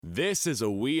This is a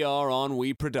We Are On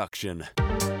We production.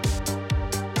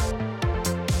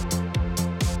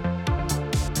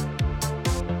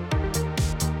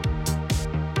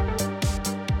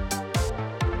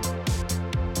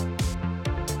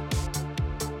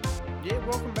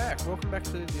 Welcome back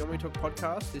to the On We Talk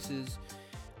podcast.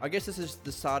 I guess this is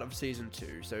the start of season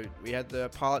 2. So we had the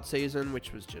pilot season,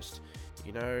 which was just,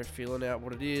 feeling out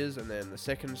what it is, and then the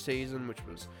second season, which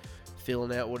was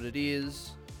feeling out what it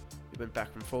is. We went back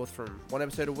and forth from one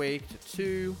episode a week to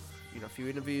 2. A few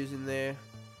interviews in there,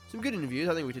 some good interviews.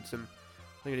 I think I did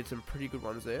some pretty good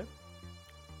ones there.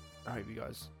 I hope you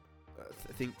guys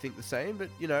think the same, but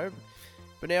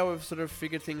But now we've sort of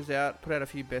figured things out, put out a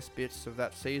few best bits of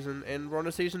that season, and we're on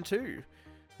to season 2.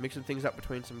 Mixing things up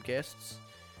between some guests.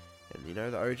 And,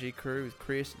 the OG crew with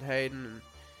Chris and Hayden,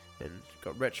 and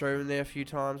got Retro in there a few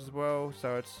times as well.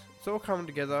 So it's all coming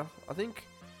together. I think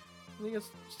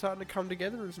it's starting to come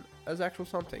together as actual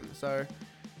something. So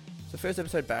the first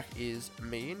episode back is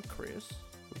me and Chris,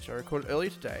 which I recorded earlier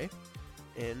today.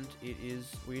 And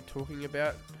we're talking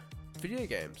about video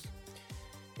games.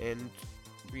 And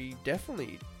we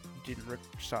definitely didn't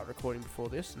start recording before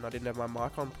this, and I didn't have my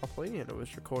mic on properly, and it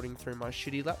was recording through my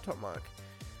shitty laptop mic.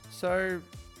 So,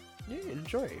 yeah,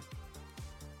 enjoy.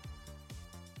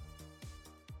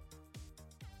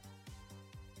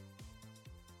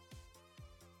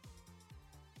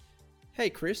 Hey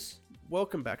Chris,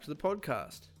 welcome back to the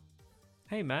podcast.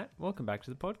 Hey Matt, welcome back to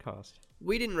the podcast.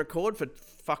 We didn't record for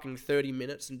fucking 30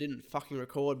 minutes and didn't fucking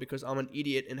record because I'm an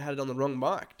idiot and had it on the wrong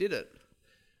mic, did it?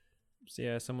 So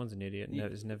yeah, someone's an idiot and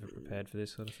is never prepared for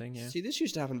this sort of thing, yeah. See, this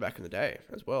used to happen back in the day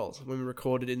as well, when we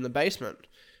recorded in the basement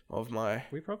of my...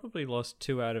 We probably lost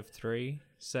 2 out of 3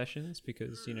 sessions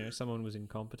because, someone was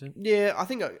incompetent. Yeah, I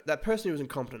think that person who was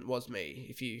incompetent was me,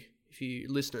 if you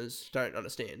listeners don't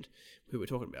understand who we're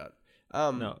talking about.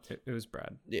 No, it was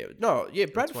Brad. Yeah, no, yeah,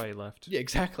 Brad... That's why he left. Yeah,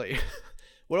 exactly.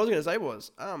 What I was going to say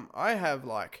was, I have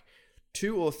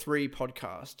 2 or 3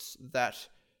 podcasts that...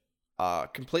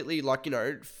 completely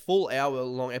full hour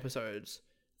long episodes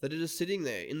that are just sitting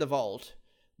there in the vault,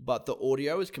 but the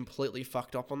audio is completely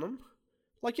fucked up on them.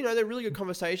 They're really good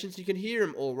conversations. You can hear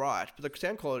them all right, but the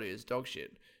sound quality is dog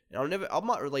shit. And I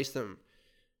might release them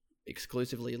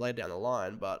exclusively later down the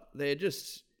line, but they're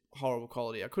just horrible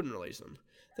quality. I couldn't release them.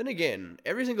 Then again,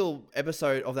 every single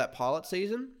episode of that pilot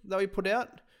season that we put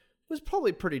out was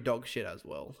probably pretty dog shit as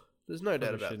well. There's no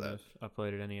doubt about that. Shouldn't have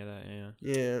uploaded any of that, yeah.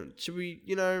 Yeah, should we,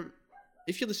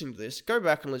 if you're listening to this, go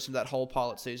back and listen to that whole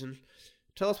pilot season.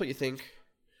 Tell us what you think.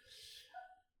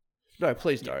 No,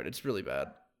 please don't. It's really bad.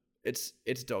 It's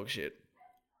dog shit.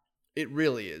 It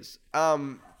really is.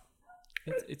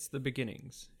 It's the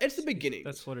beginnings. It's the beginnings.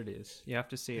 That's what it is. You have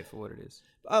to see it for what it is.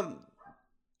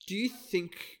 Do you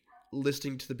think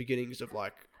listening to the beginnings of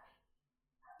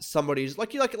somebody's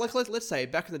let's say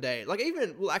back in the day,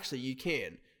 you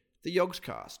can the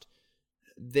Yogscast.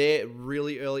 They're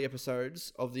really early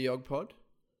episodes of the Yog Pod,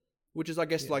 which is, I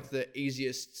guess, the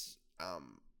easiest,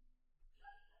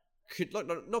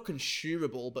 not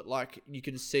consumable, but you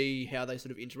can see how they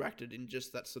sort of interacted in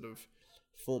just that sort of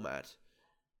format.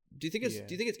 Do you think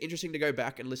it's interesting to go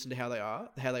back and listen to how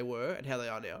they were, and how they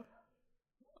are now?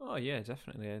 Oh yeah,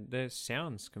 definitely. Their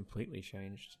sounds completely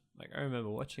changed. I remember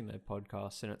watching their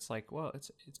podcasts, and it's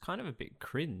it's kind of a bit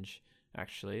cringe,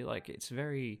 actually. It's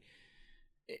very.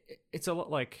 It's a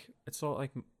lot like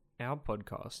our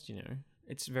podcast,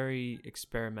 It's very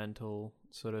experimental,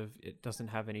 sort of. It doesn't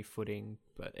have any footing,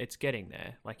 but it's getting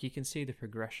there. You can see the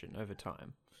progression over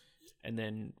time. And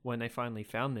then when they finally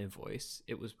found their voice,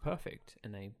 it was perfect,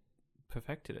 and they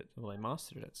perfected it. Well, they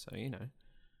mastered it, so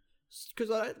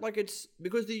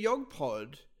Because the Yog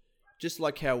Pod, just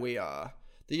like how we are,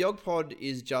 the Yog Pod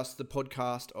is just the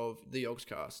podcast of the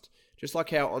Yogscast. Just like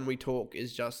how On We Talk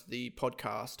is just the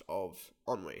podcast of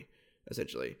On We,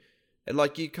 essentially. And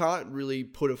you can't really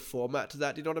put a format to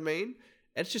that, do you know what I mean?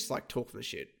 It's just talking the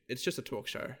shit. It's just a talk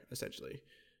show, essentially.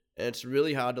 And it's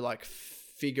really hard to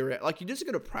figure out, you just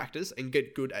got to practice and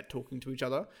get good at talking to each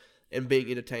other and being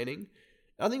entertaining.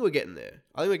 I think we're getting there.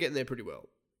 I think we're getting there pretty well.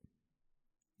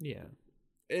 Yeah.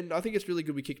 And I think it's really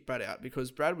good we kicked Brad out,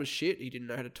 because Brad was shit. He didn't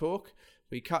know how to talk.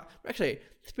 Actually,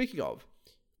 speaking of,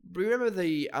 remember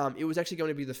it was actually going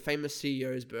to be the Famous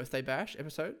CEO's Birthday Bash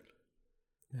episode?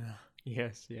 Yeah.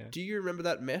 Yes, yeah. Do you remember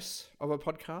that mess of a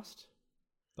podcast?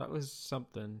 That was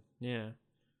something, yeah.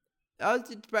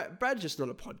 Brad's just not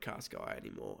a podcast guy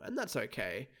anymore, and that's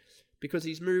okay, because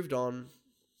he's moved on.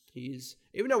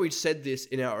 Even though we said this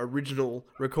in our original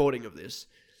recording of this,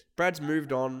 Brad's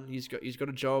moved on. He's got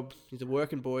a job. He's a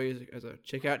working boy as a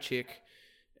checkout chick,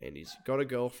 and he's got a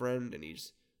girlfriend, and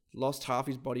he's lost half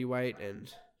his body weight,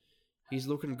 and He's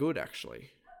looking good,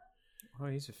 actually. Oh,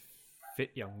 he's a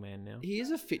fit young man now. He is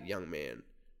a fit young man.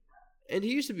 And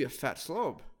he used to be a fat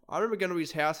slob. I remember going to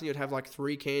his house and he'd have like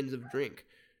 3 cans of drink.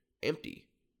 Empty.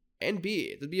 And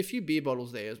beer. There'd be a few beer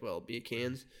bottles there as well. Beer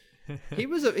cans. He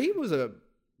was a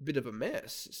bit of a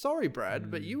mess. Sorry, Brad,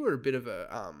 but you were a bit of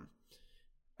a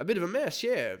mess,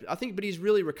 yeah. I think, but he's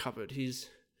really recovered. He's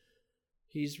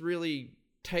really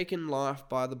taken life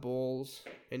by the balls,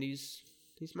 and he's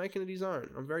making it his own.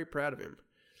 I'm very proud of him.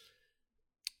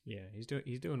 Yeah,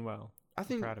 he's doing well. I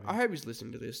hope he's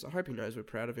listening to this. I hope he knows we're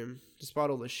proud of him, despite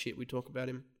all the shit we talk about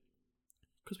him,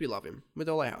 because we love him with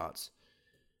all our hearts.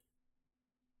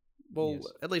 Well, yes.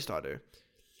 At least I do.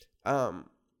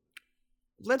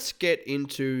 Let's get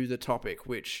into the topic.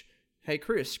 Which, hey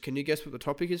Chris, can you guess what the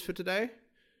topic is for today?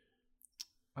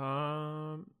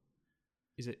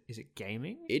 Is it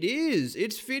gaming? It is.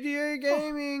 It's video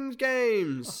gaming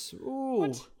games. Ooh.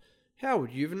 What? How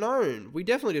would you have known? We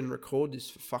definitely didn't record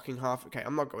this for fucking half. Okay,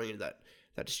 I'm not going into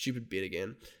that stupid bit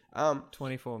again.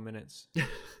 24 minutes.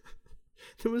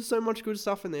 There was so much good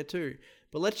stuff in there too.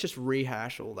 But let's just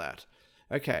rehash all that.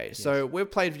 Okay, so we've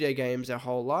played video games our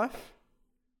whole life.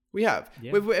 We have.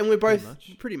 Yeah, we're both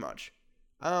pretty much.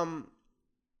 I'm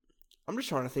just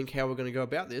trying to think how we're going to go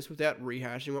about this without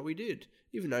rehashing what we did,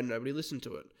 even though nobody listened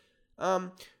to it.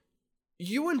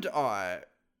 You and I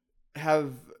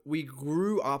we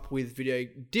grew up with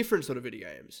different sort of video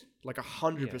games, like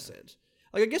 100%. Yeah.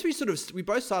 Like, I guess we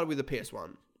both started with the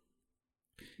PS1.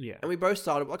 Yeah. And we both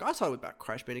started, like, I started with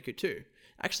Crash Bandicoot 2.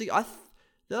 Actually, now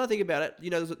that I think about it, you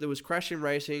know, there was Crash Team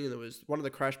Racing and there was one of the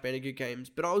Crash Bandicoot games,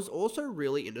 but I was also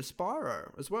really into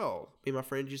Spyro as well. Me and my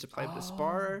friends used to play the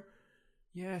Spyro.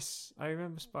 Yes, I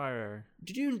remember Spyro.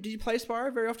 Did you play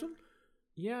Spyro very often?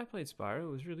 Yeah, I played Spyro.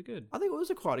 It was really good. I think it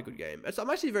was quite a good game. I'm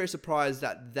actually very surprised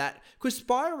that because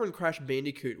Spyro and Crash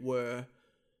Bandicoot were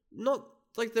not,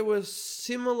 like, they were not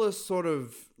similar sort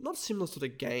of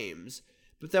games,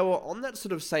 but they were on that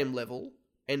sort of same level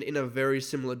and in a very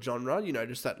similar genre, you know,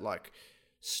 just that, like,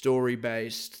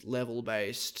 story-based,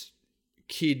 level-based,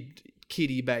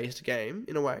 kiddie-based game,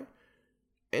 in a way.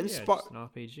 And just an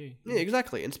RPG. Yeah,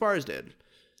 exactly. And Spyro's dead.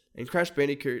 And Crash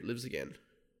Bandicoot lives again.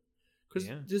 Because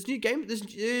there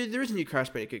is a new Crash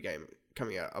Bandicoot game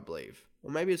coming out, I believe.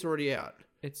 Or maybe it's already out.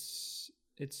 It's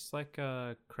like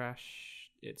a Crash...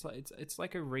 It's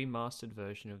like a remastered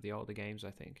version of the older games, I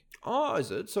think. Oh,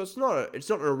 is it? So it's not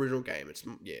an original game.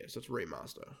 So it's a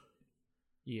remaster.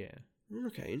 Yeah.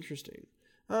 Okay, interesting.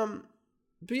 But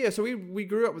yeah, so we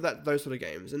grew up with those sort of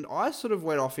games, and I sort of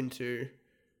went off into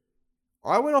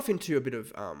a bit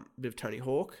of Tony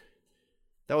Hawk.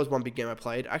 That was one big game I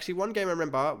played. Actually, one game I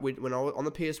remember when I was on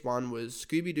the PS1 was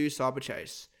Scooby-Doo Cyber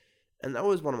Chase, and that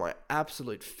was one of my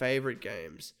absolute favorite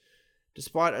games,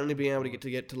 despite only being able to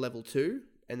get to level 2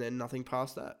 and then nothing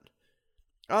past that.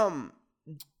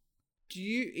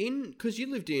 Because you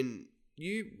lived in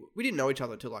we didn't know each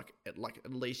other till at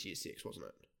least year 6, wasn't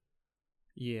it?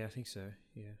 Yeah, I think so.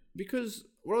 Yeah. Because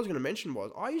what I was going to mention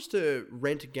was I used to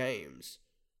rent games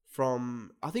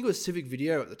from, I think it was Civic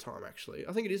Video at the time, actually.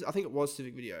 I think it was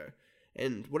Civic Video.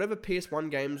 And whatever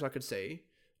PS1 games I could see,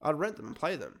 I'd rent them and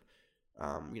play them.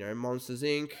 You know, Monsters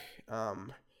Inc.,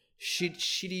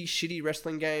 shitty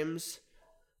wrestling games,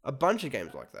 a bunch of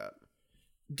games like that.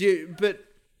 But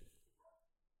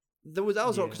that was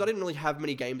because I didn't really have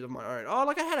many games of my own. Oh,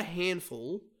 like I had a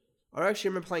handful. I actually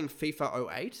remember playing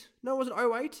FIFA 08. No, was it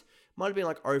 08? Might have been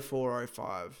like 04,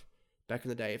 05 back in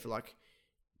the day for like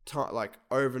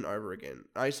over and over again.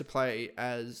 I used to play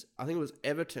as, I think it was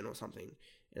Everton or something.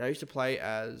 And I used to play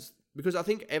as, because I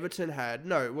think Everton had,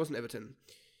 no, it wasn't Everton.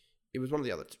 It was one of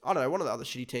the other, I don't know, one of the other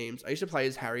shitty teams. I used to play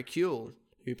as Harry Kewell,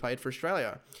 who played for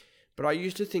Australia. But I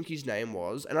used to think his name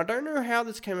was, and I don't know how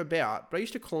this came about, but I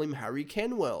used to call him Harry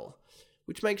Kenwell,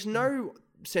 which makes no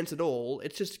sense at all.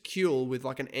 It's just Kewell with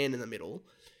like an N in the middle.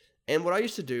 And what I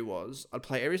used to do was, I'd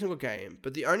play every single game,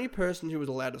 but the only person who was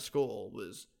allowed to score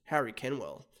was Harry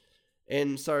Kenwell.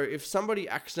 And so if somebody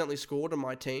accidentally scored on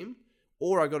my team,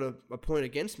 or I got a point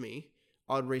against me,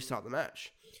 I'd restart the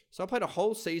match. So I played a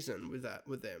whole season with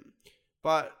them.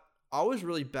 But I was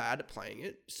really bad at playing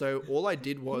it, so all I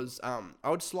did was I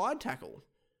would slide tackle.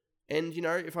 And, you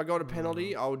know, if I got a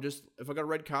penalty, if I got a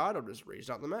red card, I'll just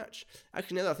restart the match.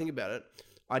 Actually, now that I think about it,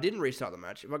 I didn't restart the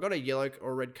match. If I got a yellow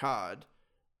or a red card,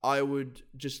 I would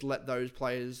just let those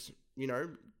players, you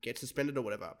know, get suspended or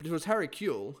whatever. But if it was Harry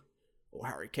Kewell or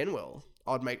Harry Kenwell,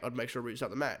 I'd make sure to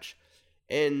restart the match.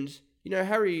 And, you know,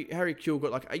 Harry Kewell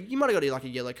got you might have got a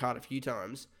yellow card a few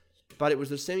times, but it was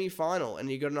the semi-final and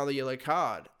he got another yellow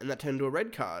card and that turned into a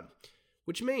red card,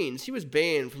 which means he was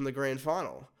banned from the grand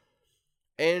final.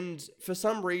 And for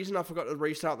some reason, I forgot to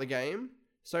restart the game.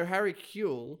 So Harry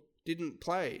Kewell didn't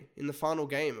play in the final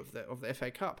game of the FA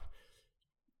Cup.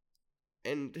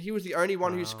 And he was the only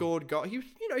one who scored goal. He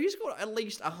scored at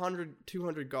least 100,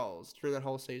 200 goals during that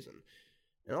whole season.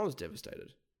 And I was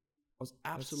devastated. I was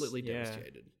absolutely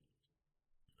devastated.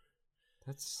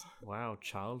 That's, wow,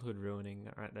 childhood ruining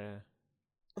right there.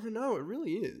 I know, it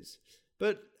really is.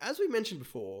 But as we mentioned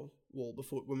before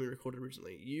when we recorded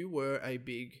originally, you were a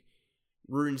big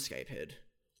RuneScape head.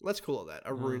 Let's call it that,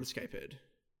 a RuneScape head.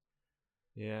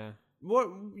 Yeah.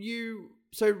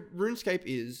 So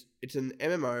RuneScape it's an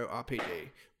MMORPG,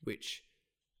 which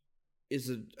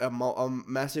is a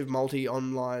massive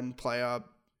multi-online player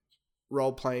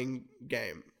role-playing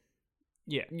game.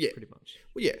 Yeah, pretty much.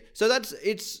 Well, yeah. So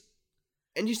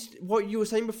what you were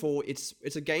saying before,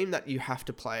 it's a game that you have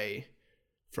to play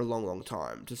for a long, long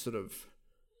time to sort of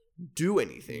do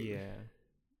anything.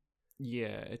 Yeah,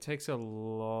 it takes a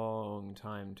long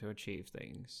time to achieve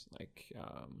things. Like,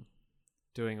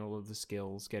 doing all of the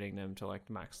skills, getting them to like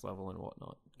max level and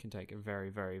whatnot can take a very,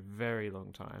 very, very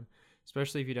long time.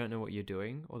 Especially if you don't know what you're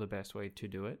doing or the best way to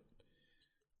do it.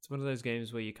 It's one of those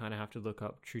games where you kind of have to look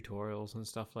up tutorials and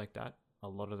stuff like that a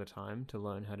lot of the time to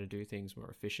learn how to do things more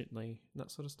efficiently and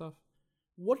that sort of stuff.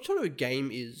 What sort of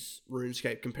game is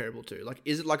RuneScape comparable to? Like,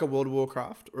 is it like a World of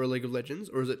Warcraft or a League of Legends,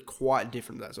 or is it quite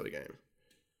different to that sort of game?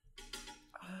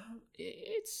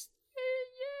 It's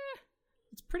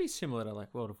pretty similar to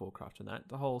like World of Warcraft and that.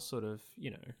 The whole sort of,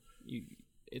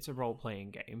 it's a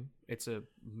role-playing game. It's a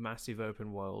massive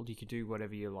open world. You can do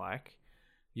whatever you like.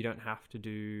 You don't have to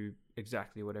do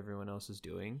exactly what everyone else is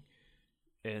doing.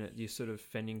 And you're sort of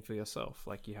fending for yourself.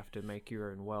 Like, you have to make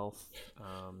your own wealth.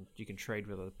 You can trade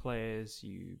with other players.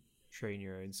 You train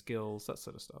your own skills, that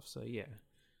sort of stuff. So, yeah.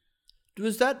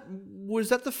 Was that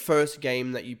the first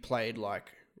game that you played,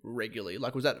 like, regularly?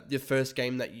 Like, was that the first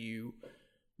game that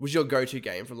was your go-to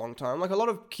game for a long time? Like, a lot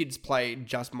of kids played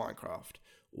just Minecraft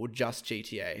or just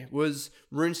GTA. Was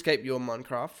RuneScape your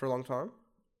Minecraft for a long time?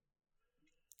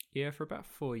 Yeah, for about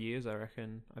 4 years, I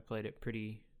reckon. I played it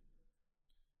pretty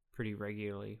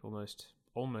regularly,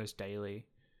 almost daily.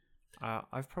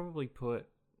 I've probably put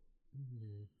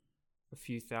a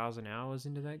few thousand hours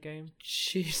into that game.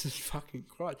 Jesus fucking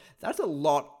Christ. That's a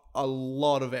lot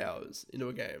of hours into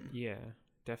a game. Yeah,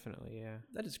 definitely, yeah.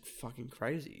 That is fucking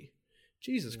crazy.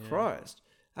 Jesus Christ.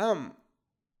 And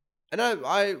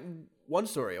I one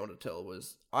story I want to tell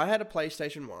was I had a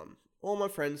PlayStation 1. All my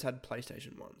friends had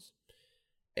PlayStation 1s.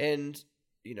 And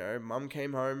Mum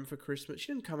came home for Christmas. She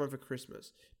didn't come home for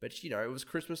Christmas, but it was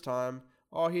Christmas time.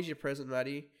 Oh, here's your present,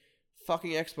 Maddie.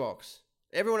 Fucking Xbox.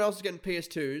 Everyone else is getting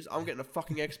PS2s. I'm getting a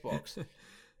fucking Xbox.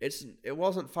 It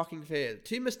wasn't fucking fair.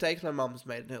 2 mistakes my mum's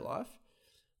made in her life.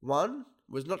 1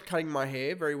 was not cutting my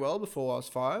hair very well before I was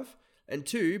 5, and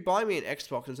 2, buy me an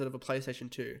Xbox instead of a PlayStation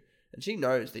 2. And she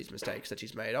knows these mistakes that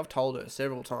she's made. I've told her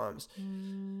several times,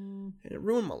 and it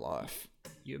ruined my life.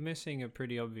 You're missing a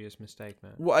pretty obvious mistake,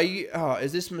 man. What are you? Oh,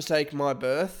 is this mistake my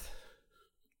birth?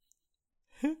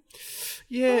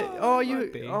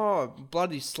 Yeah.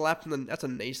 Bloody slap! That's a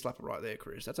knee slapper right there,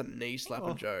 Chris. That's a knee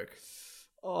slapper joke.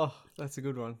 Oh, that's a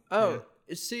good one. Oh,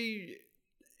 see,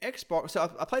 Xbox.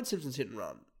 So I played Simpsons Hit and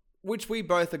Run, which we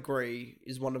both agree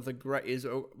is one of the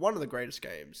greatest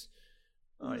games.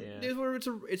 Oh yeah,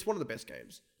 it's one of the best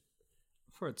games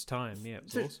for its time. Yeah,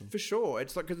 it's awesome for sure.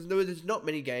 It's like because there's not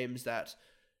many games that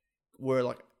were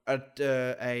like a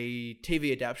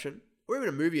TV adaptation or even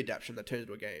a movie adaptation that turned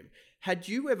into a game. Had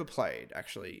you ever played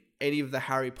actually any of the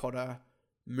Harry Potter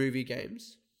movie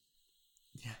games?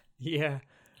 Yeah.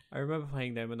 I remember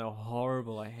playing them and they were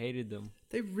horrible. I hated them.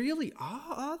 They really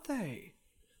are, aren't they?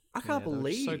 I can't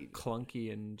believe. They were so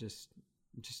clunky and just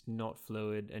not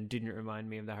fluid and didn't remind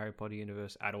me of the Harry Potter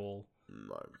universe at all.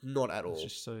 No, not at all. It's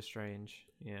just so strange.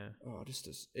 Yeah. Oh,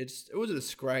 it was a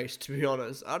disgrace, to be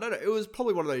honest. I don't know. It was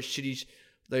probably one of those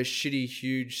shitty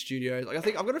huge studios.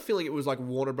 Like, I've got a feeling it was like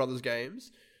Warner Brothers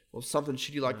Games or something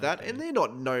shitty like that, and they're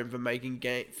not known for making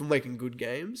good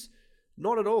games.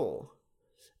 Not at all.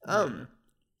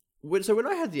 So when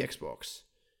I had the Xbox,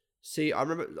 see, I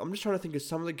remember, I'm just trying to think of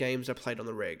some of the games I played on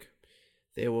the reg.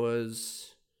 There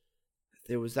was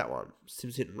that one,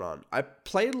 Sims Hit and Run. I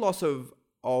played lots of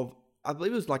I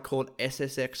believe it was like called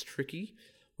SSX Tricky,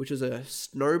 which was a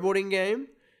snowboarding game,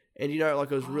 and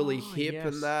like it was really hip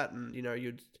and that, and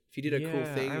if you did a cool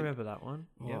thing. I remember that one.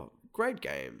 Yeah, great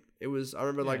game. It was. I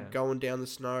remember like going down the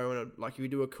snow and like if you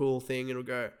do a cool thing, it'll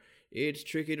go. It's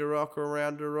tricky to rock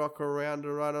around,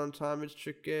 right on time. It's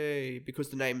tricky because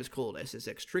the name is called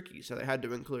SSX Tricky, so they had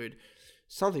to include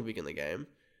something big in the game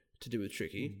to do with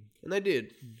tricky, and they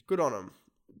did. Good on them.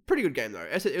 pretty good game though.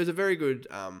 It was a very good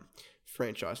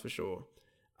franchise for sure.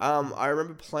 I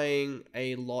remember playing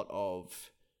a lot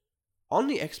of on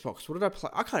the Xbox. What did I play?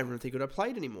 I can't even think what I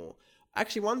played anymore.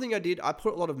 Actually, one thing I did, I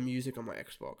put a lot of music on my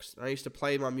Xbox. I used to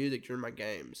play my music during my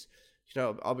games. You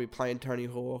know, I'll be playing Tony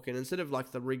Hawk, and instead of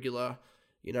like the regular,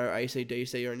 you know,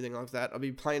 AC/DC or anything like that, I'll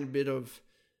be playing a bit of.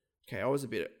 Okay, I was a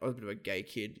bit of a gay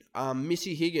kid.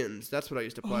 Missy Higgins, that's what I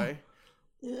used to play.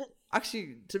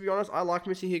 Actually, to be honest, I like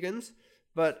Missy Higgins,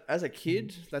 but as a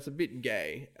kid, that's a bit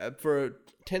gay. For a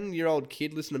 10-year-old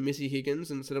kid, listen to Missy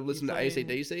Higgins instead of listening to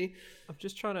AC/DC. I'm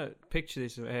just trying to picture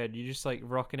this in my head. You're just like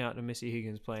rocking out to Missy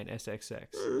Higgins playing SXX,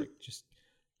 like just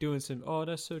doing some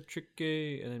that's so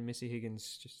tricky, and then Missy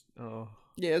Higgins just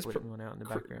it's putting one out in the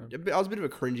background. I was a bit of a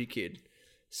cringy kid,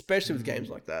 especially with games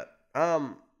like that.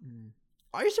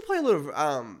 I used to play a lot of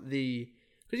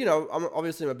because you know I'm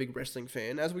obviously a big wrestling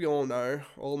fan, as we all know,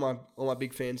 all my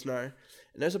big fans know,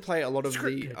 and I used to play a lot of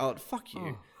fuck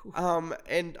you.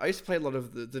 And I used to play a lot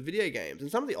of the video games,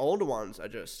 and some of the older ones are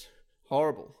just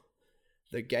horrible.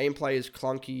 The gameplay is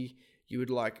clunky. You would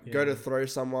go to throw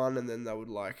someone, and then they would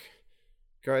go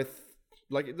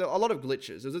a lot of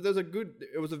glitches.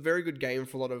 It was a very good game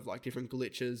for a lot of different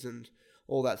glitches and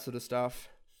all that sort of stuff.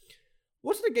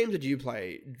 What sort of games did you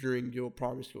play during your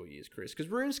primary school years, Chris?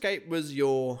 Because RuneScape was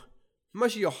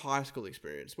most of your high school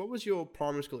experience. What was your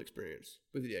primary school experience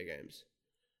with video games?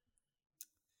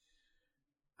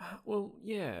 Well,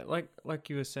 yeah, like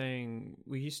you were saying,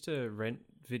 we used to rent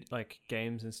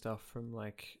games and stuff from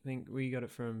I think we got it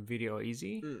from Video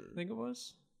Easy. I think it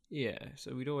was. Yeah,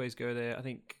 so we'd always go there. I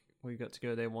think we got to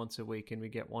go there once a week, and we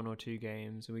get 1 or 2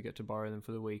 games, and we got to borrow them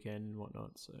for the weekend and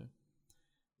whatnot. So it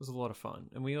was a lot of fun,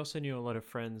 and we also knew a lot of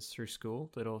friends through school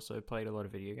that also played a lot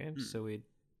of video games. So we'd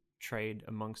trade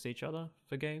amongst each other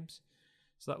for games.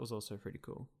 So that was also pretty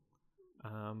cool.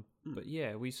 But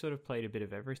yeah, we sort of played a bit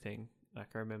of everything. I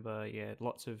remember,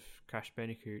 lots of Crash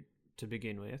Bandicoot to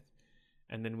begin with,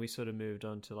 and then we sort of moved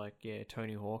on to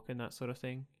Tony Hawk and that sort of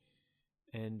thing.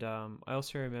 And I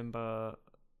also remember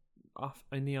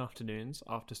in the afternoons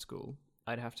after school,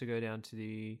 I'd have to go down to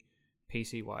the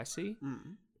PCYC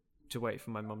to wait for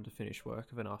my mum to finish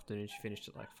work of an afternoon. She finished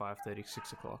at 5:30,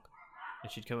 6 o'clock,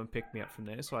 and she'd come and pick me up from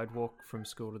there. So I'd walk from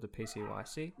school to the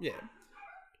PCYC. Yeah.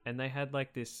 And they had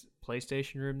this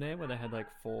PlayStation room there where they had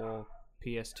 4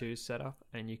 PS2s set up,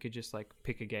 and you could just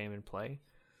pick a game and play.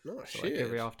 Oh, so, shit.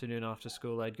 Every afternoon after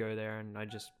school, I'd go there and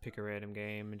I'd just pick a random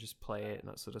game and just play it and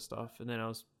that sort of stuff. And then I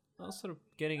was sort of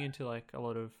getting into a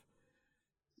lot of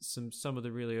some of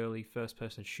the really early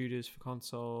first-person shooters for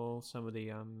console, some of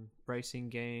the racing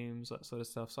games, that sort of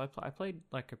stuff. So I played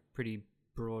a pretty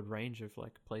broad range of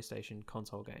PlayStation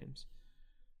console games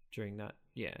during that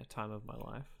time of my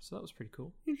life. So that was pretty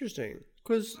cool. Interesting,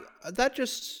 because that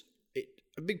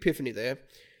a big epiphany there.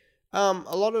 A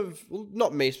lot of, well,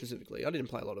 not me specifically, I didn't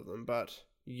play a lot of them, but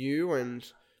you and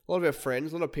a lot of our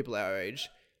friends, a lot of people our age,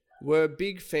 were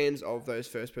big fans of those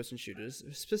first-person shooters,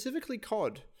 specifically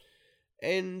COD.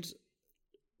 And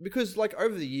because,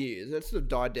 over the years, and it's sort of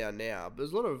died down now, but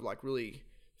there's a lot of, really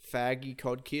faggy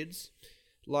COD kids.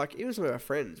 Even some of our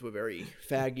friends were very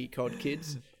faggy COD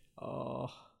kids.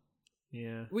 Oh,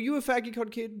 yeah. Were you a faggy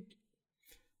COD kid?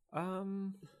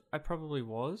 I probably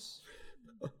was.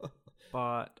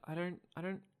 But I don't,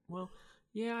 well,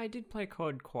 yeah, I did play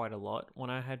COD quite a lot. When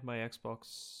I had my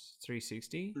Xbox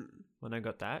 360, when I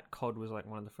got that, COD was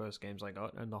one of the first games I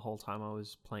got. And the whole time I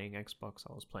was playing Xbox,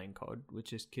 I was playing COD,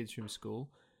 which is kids from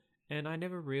school. And I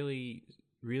never really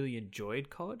enjoyed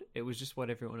COD. It was just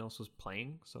what everyone else was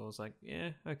playing. So I was like, yeah,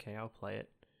 okay, I'll play it.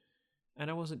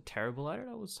 And I wasn't terrible at it.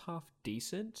 I was half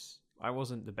decent. I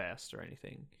wasn't the best or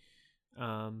anything.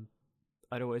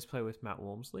 I'd always play with Matt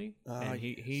Walmsley, and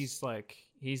he's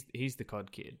the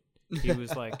COD kid. He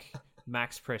was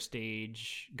max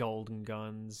prestige, golden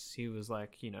guns. He was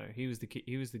he was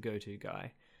the go-to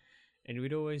guy, and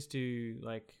we'd always do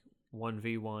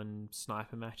 1v1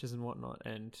 sniper matches and whatnot.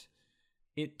 And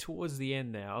towards the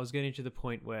end there, I was getting to the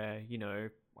point where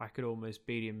I could almost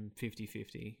beat him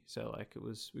 50-50. So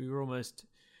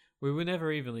we were never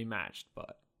evenly matched,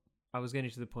 but I was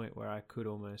getting to the point where I could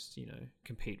almost,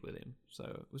 compete with him. So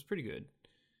it was pretty good.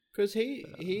 Because he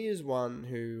is one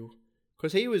who,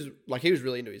 because he was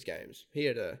really into his games. He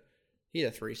had a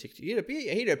 360.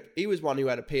 He was one who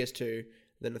had a PS2,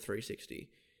 then a 360.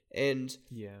 And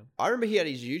yeah, I remember he had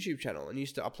his YouTube channel and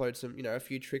used to upload some, a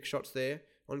few trick shots there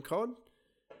on COD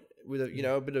with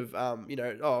a bit of,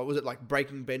 was it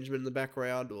Breaking Benjamin in the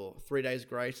background or 3 Days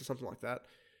Grace or something like that.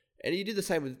 And he did the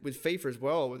same with FIFA as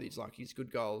well, with his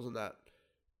good goals and that.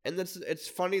 And it's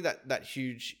funny that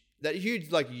huge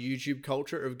YouTube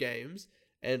culture of games,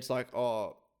 and it's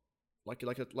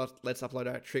let's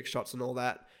upload our trick shots and all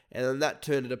that, and then that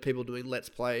turned into people doing let's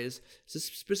plays, so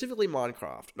specifically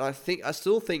Minecraft. And I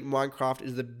still think Minecraft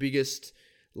is the biggest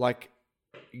like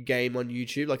game on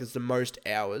YouTube. Like it's the most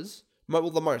hours,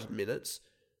 the most minutes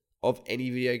of any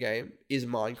video game is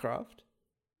Minecraft.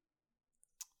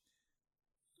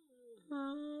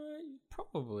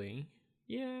 Probably.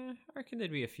 Yeah, I reckon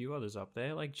there'd be a few others up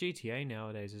there. Like GTA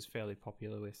nowadays is fairly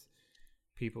popular with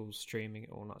people streaming it,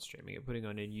 or not streaming it, putting it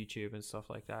on YouTube and stuff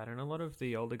like that. And a lot of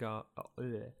the older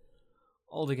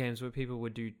games where people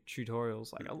would do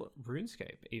tutorials, like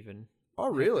RuneScape even. Oh,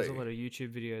 really? There's a lot of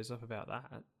YouTube videos up about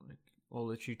that, like all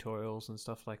the tutorials and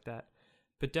stuff like that.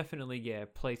 But definitely, yeah,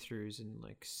 playthroughs and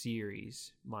like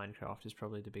series, Minecraft is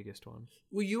probably the biggest one.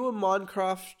 Were you a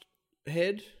Minecraft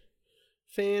head?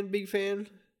 Big fan?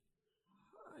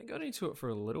 I got into it for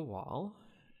a little while,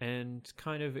 and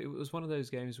it was one of those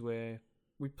games where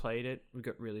we played it, we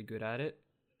got really good at it,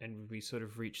 and we sort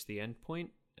of reached the end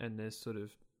point, and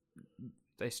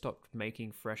they stopped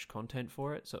making fresh content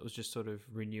for it, so it was just sort of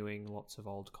renewing lots of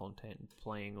old content,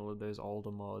 playing all of those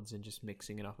older mods and just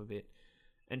mixing it up a bit.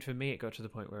 And for me, it got to the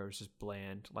point where it was just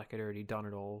bland, like I'd already done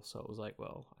it all, so it was like,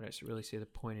 well, I don't really see the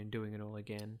point in doing it all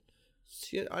again.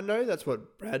 See, I know that's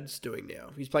what Brad's doing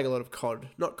now. He's playing a lot of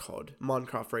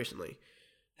Minecraft recently.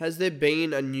 Has there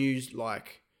been a new,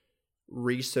 like,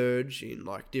 resurge in,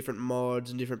 like, different mods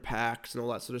and different packs and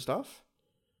all that sort of stuff?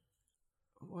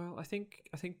 Well, I think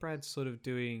Brad's sort of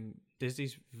there's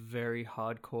these very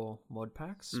hardcore mod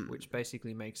packs, which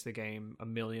basically makes the game a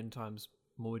million times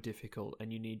more difficult,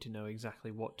 and you need to know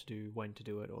exactly what to do, when to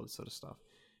do it, all this sort of stuff.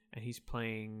 And he's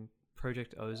playing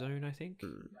Project Ozone, I think.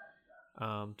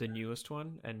 The newest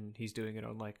one, and he's doing it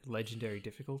on like legendary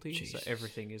difficulty. Jesus. So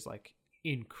everything is like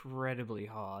incredibly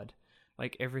hard.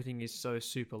 Like everything is so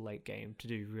super late game to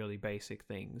do really basic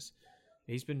things.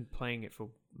 He's been playing it for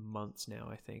months now,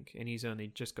 I think, and he's only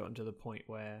just gotten to the point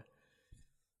where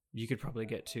you could probably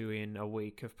get to in a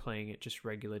week of playing it just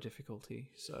regular difficulty.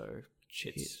 So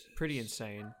it's pretty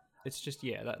insane. It's just,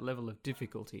 yeah, that level of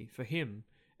difficulty for him,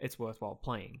 it's worthwhile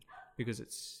playing. Because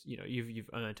it's, you've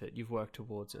earned it, you've worked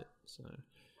towards it. So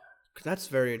that's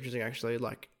very interesting, actually.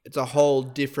 Like, it's a whole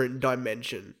different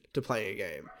dimension to playing a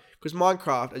game. Because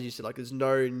Minecraft, as you said, like, there's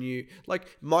no new...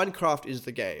 Like, Minecraft is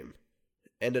the game.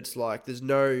 And it's like, there's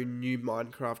no new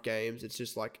Minecraft games. It's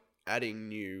just, like, adding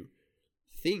new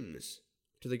things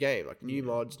to the game. Like, new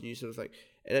mods, new sort of thing.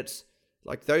 And it's,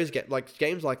 like,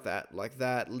 games like that,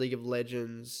 League of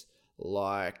Legends,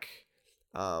 like...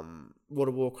 World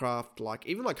of Warcraft, like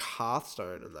even like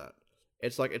Hearthstone and that.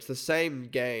 It's like it's the same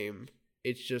game.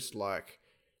 It's just like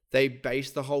they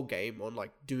base the whole game on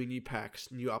like doing new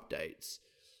packs, new updates.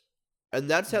 And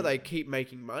that's how they keep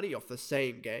making money off the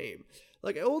same game.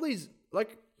 Like all these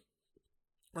like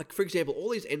for example, all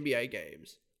these NBA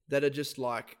games that are just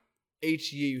like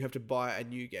each year you have to buy a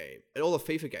new game. And all the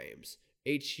FIFA games,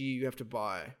 each year you have to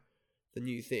buy the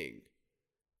new thing.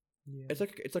 Yeah.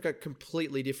 It's like a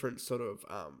completely different sort of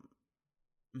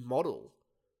model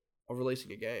of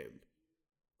releasing a game.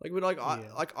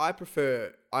 I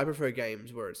prefer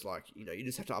games where it's like, you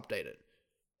just have to update it,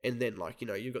 and then like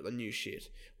you've got the new shit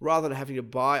rather than having to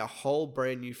buy a whole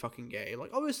brand new fucking game.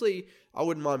 Like obviously I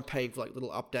wouldn't mind paying for like little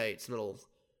updates and little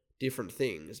different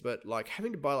things, but like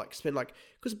having to buy spend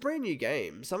because brand new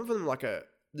games, some of them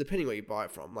depending where you buy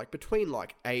it from, like between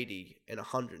like $80 and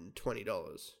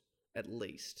 $120 at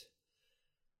least.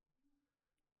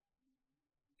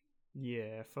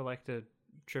 Yeah, for like the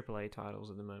AAA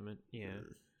titles at the moment, yeah.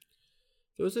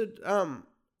 So was it,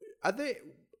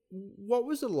 what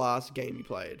was the last game you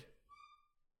played?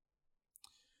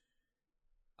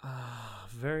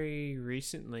 Very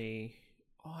recently,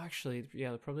 actually,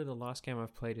 yeah, probably the last game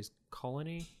I've played is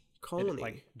Colony.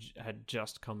 It had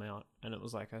just come out, and it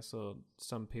was like I saw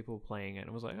some people playing it,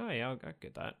 and was like, oh yeah, I'll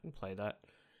get that and play that.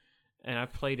 And I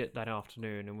played it that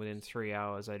afternoon, and within 3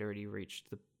 hours, I'd already reached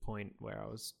the point where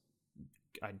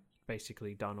I'd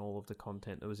basically done all of the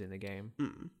content that was in the game.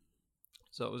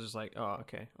 So it was just like, oh,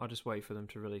 okay, I'll just wait for them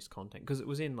to release content. Because it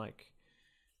was in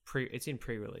it's in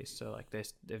pre-release, so like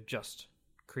they've just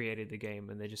created the game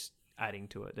and they're just adding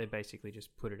to it. They basically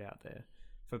just put it out there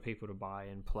for people to buy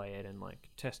and play it and like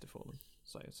test it for them.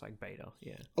 So it's like beta,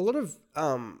 yeah. A lot of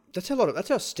that's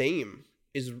how Steam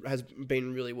has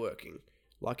been really working.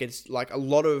 Like it's like a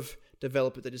lot of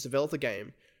developers that just develop the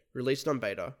game, release it on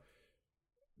beta.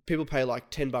 People pay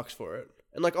like $10 for it,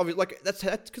 and like obviously, like that's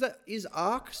because is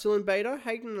Ark still in beta?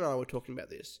 Hayden and I were talking about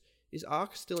this. Is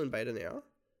Ark still in beta now?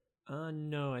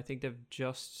 No, I think I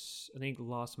think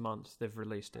last month they've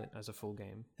released it as a full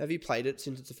game. Have you played it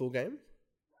since it's a full game?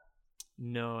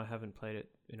 No, I haven't played it.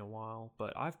 in a while,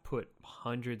 but I've put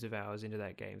hundreds of hours into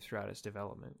that game throughout its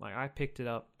development. Like I picked it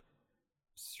up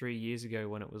 3 years ago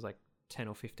when it was like $10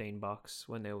 or $15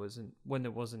 when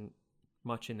there wasn't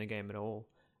much in the game at all,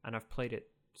 and I've played it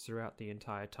throughout the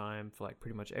entire time. For like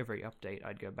pretty much every update,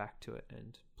 I'd go back to it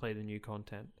and play the new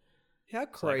content. How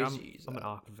So, like, crazy is I'm that? an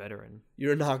Ark veteran.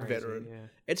 You're an It's Ark crazy, veteran. Yeah.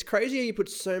 It's crazy how you put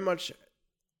so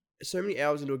many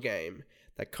hours into a game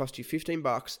that cost you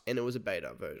 $15 and it was a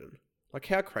beta version. Like,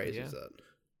 how crazy Yeah. is that?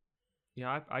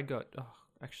 Yeah, I got... Oh,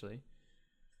 actually,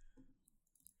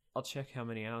 I'll check how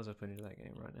many hours I put into that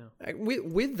game right now.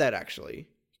 With that, actually,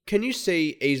 can you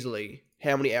see easily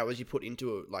how many hours you put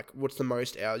into it? Like, what's the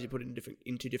most hours you put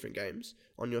into different games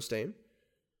on your Steam?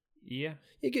 Yeah.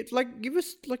 You get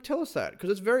tell us that, because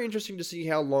it's very interesting to see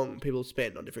how long people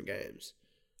spend on different games.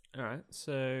 All right.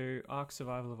 So, Ark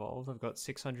Survival Evolved, I've got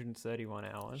 631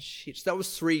 hours. Shit, so that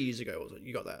was 3 years ago, was it?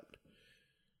 You got that?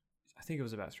 I think it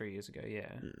was about 3 years ago,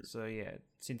 yeah. So, yeah,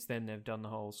 since then they've done the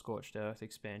whole Scorched Earth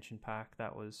expansion pack.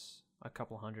 That was a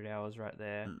couple hundred hours right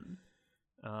there.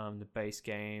 The base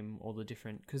game, all the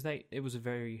different... Because it's a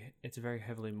very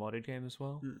heavily modded game as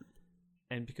well.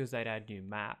 And because they'd add new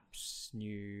maps,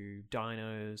 new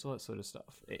dinos, all that sort of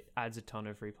stuff, it adds a ton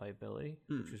of replayability,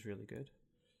 which was really good.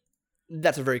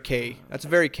 That's a very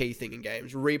key thing in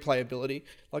games, replayability.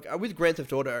 Like with Grand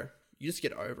Theft Auto, you just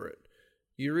get over it.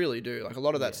 You really do. Like a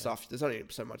lot of that stuff, there's only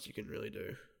so much you can really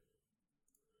do.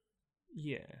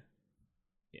 Yeah.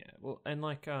 Yeah. Well, and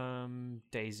like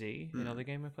DayZ, another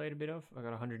game I played a bit of. I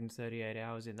got 138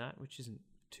 hours in that, which isn't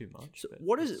too much. So but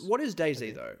what is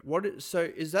DayZ though? So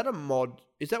is that a mod?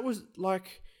 What is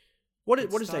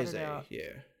DayZ? out-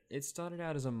 Yeah. It started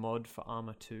out as a mod for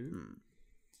Arma 2.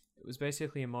 It was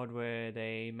basically a mod where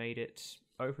they made it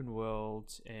open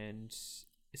world, and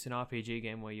it's an RPG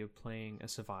game where you're playing a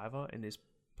survivor in this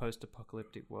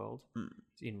post-apocalyptic world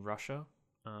in Russia.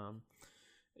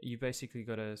 You basically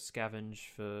got to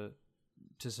scavenge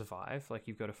to survive. Like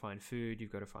you've got to find food,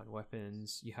 you've got to find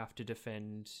weapons, you have to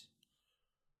defend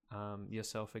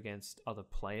yourself against other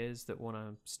players that want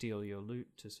to steal your loot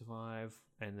to survive.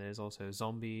 And there's also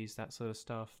zombies, that sort of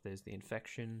stuff. There's the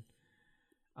infection.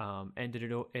 And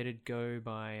it'd go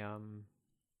by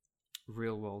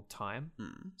real world time.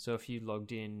 So if you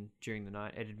logged in during the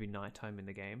night, it'd be nighttime in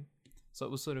the game. So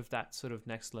it was sort of that sort of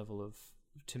next level of,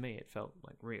 to me, it felt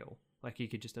like real. Like you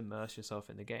could just immerse yourself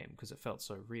in the game because it felt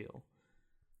so real.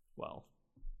 Well,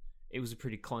 it was a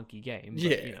pretty clunky game, but,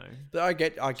 Yeah. you know. But I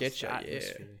get just you. the Yeah.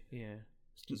 atmosphere. Yeah.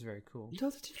 It was very cool. No,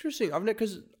 that's interesting.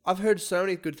 Because I've heard so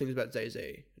many good things about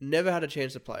DayZ. Never had a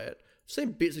chance to play it. I've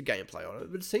seen bits of gameplay on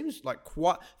it, but it seems like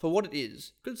quite for what it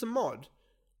is. Because it's a mod.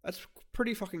 That's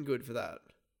pretty fucking good for that.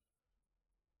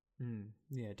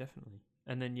 Yeah, definitely.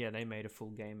 And then, yeah, they made a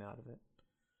full game out of it.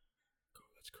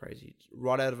 That's crazy.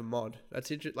 Right out of a mod.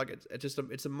 That's interesting. Like it's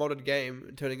a modded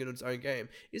game turning into its own game.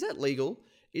 Is that legal?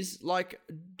 Is like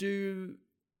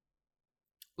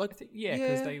I think,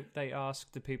 because they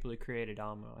asked the people who created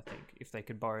Arma, I think, if they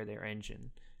could borrow their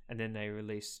engine, and then they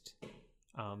released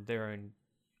their own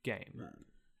game,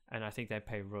 and I think they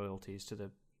pay royalties to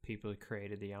the people who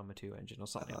created the Arma 2 engine or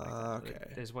something like that.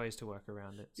 Okay. There's ways to work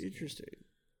around it. So, Interesting.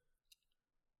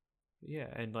 yeah,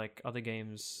 and like other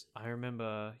games, I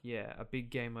remember, a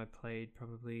big game I played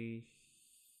probably,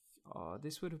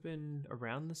 this would have been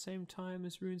around the same time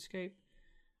as RuneScape.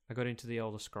 I got into the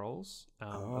Elder Scrolls,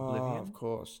 Oblivion. Of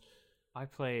course. I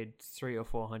played 300 or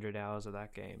 400 hours of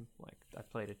that game. Like I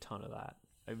played a ton of that.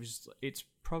 It's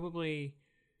probably,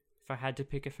 if I had to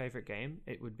pick a favorite game,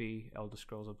 it would be Elder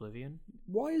Scrolls Oblivion.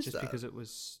 Why is just that? because it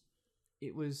was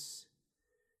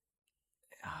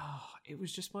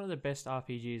just one of the best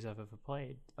RPGs I've ever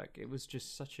played. Like it was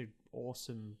just such an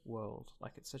awesome world.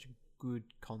 Like it's such a good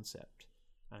concept,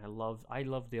 and I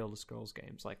love the Elder Scrolls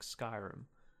games like Skyrim.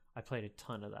 I played a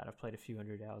ton of that. I've played a few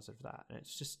hundred hours of that, and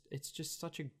it's just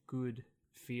such a good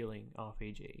feeling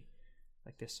RPG.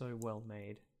 Like they're so well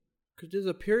made. Because there's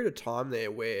a period of time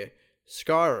there where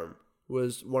Skyrim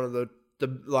was one of the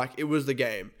it was the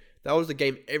game. That was the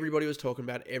game everybody was talking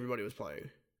about. Everybody was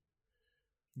playing.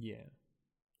 Yeah.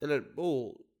 And it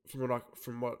all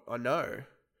from what I know,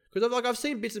 because I've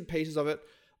seen bits and pieces of it.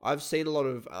 I've seen a lot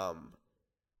of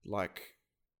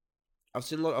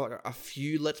a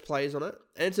few Let's Plays on it,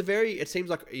 and it seems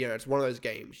like it's one of those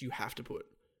games you have to put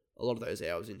a lot of those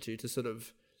hours into to sort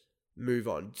of move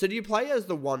on. So do you play as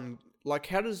the one?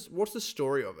 Like, what's the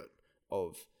story of it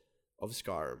of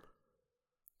Skyrim?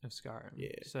 Of Skyrim. Yeah.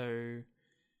 So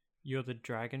you're the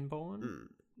Dragonborn,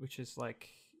 which is like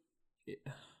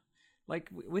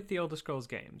with the Elder Scrolls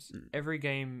games, every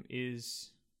game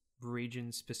is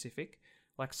region specific.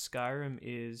 Like Skyrim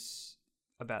is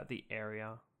about the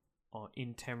area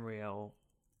in Tamriel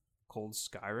called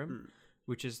Skyrim,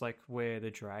 which is like where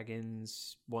the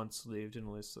dragons once lived and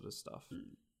all this sort of stuff.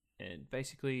 And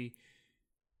basically,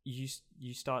 you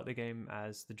start the game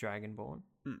as the Dragonborn,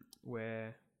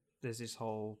 where there's this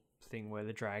whole thing where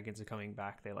the dragons are coming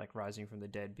back. They're like rising from the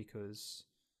dead because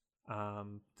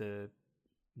the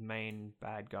main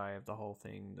bad guy of the whole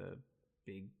thing, the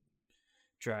big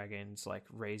dragons, like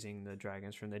raising the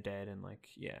dragons from the dead, and like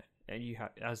and you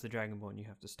have, as the Dragonborn, you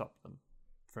have to stop them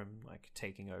from like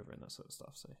taking over and that sort of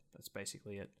stuff. So that's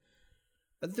basically it.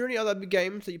 Are there any other big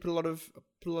games that you put a lot of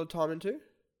time into?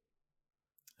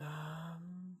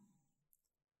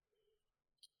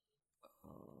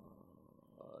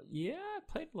 Yeah, I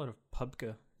played a lot of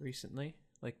PUBG recently,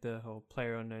 like the whole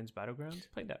PlayerUnknown's Battlegrounds.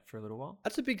 Played that for a little while.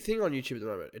 That's a big thing on YouTube at the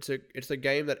moment. It's a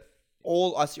game that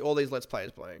I see all these Let's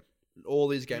Players playing, all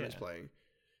these gamers playing.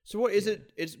 So what is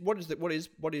it? What is PUBG?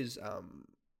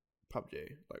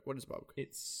 Like, what is PUBG?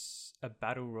 It's a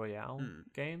battle royale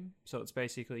game. So it's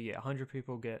basically 100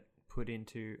 people get put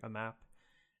into a map,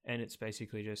 and it's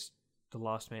basically just the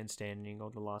last man standing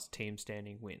or the last team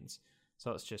standing wins.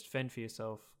 So it's just fend for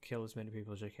yourself, kill as many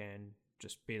people as you can,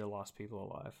 just be the last people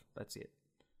alive. That's it.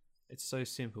 It's so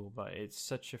simple, but it's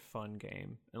such a fun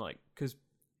game. And like, because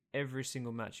every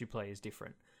single match you play is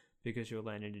different, because you'll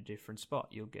land in a different spot,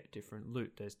 you'll get different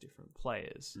loot, there's different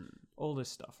players, all this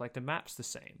stuff. Like the map's the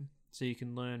same, so you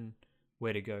can learn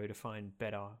where to go to find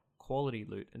better quality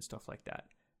loot and stuff like that.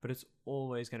 But it's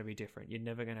always going to be different. You're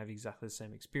never going to have exactly the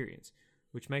same experience,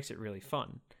 which makes it really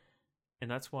fun. And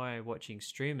that's why watching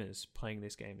streamers playing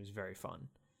this game is very fun,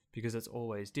 because it's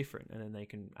always different, and then they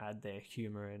can add their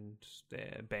humor and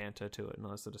their banter to it and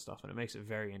all that sort of stuff, and it makes it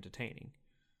very entertaining.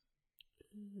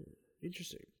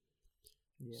 Interesting.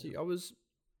 Yeah. See,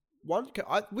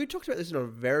 we talked about this in a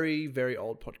very, very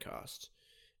old podcast,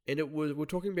 and we're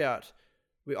talking about,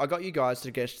 I got you guys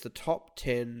to guess the top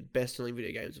 10 best-selling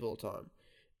video games of all time,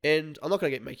 and I'm not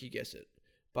going to make you guess it,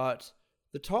 but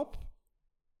this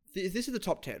is the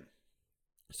top 10.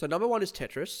 So number 1 is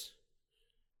Tetris,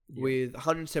 with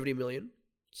 170 million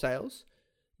sales.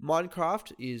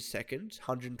 Minecraft is second,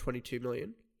 122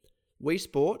 million. Wii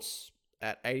Sports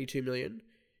at 82 million.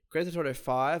 Grand Theft Auto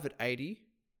 5 at 80.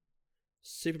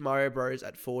 Super Mario Bros.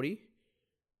 At 40.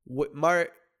 Mario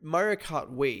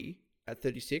Kart Wii at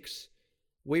 36.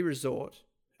 Wii Resort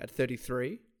at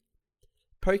 33.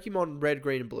 Pokemon Red,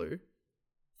 Green and Blue,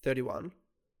 31.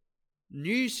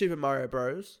 New Super Mario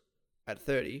Bros. At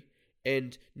 30.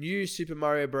 And New Super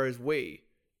Mario Bros. Wii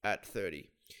at 30.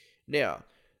 Now,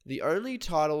 the only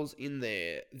titles in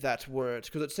there that weren't,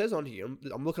 because it says on here,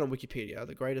 I'm looking on Wikipedia,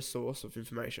 the greatest source of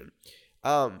information.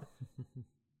 8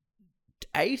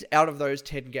 out of those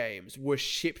 10 games were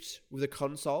shipped with a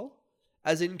console.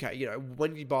 As in,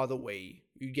 when you buy the Wii,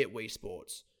 you get Wii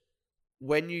Sports.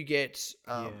 When you get,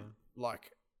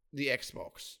 like, the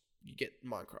Xbox, you get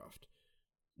Minecraft.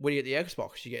 When you get the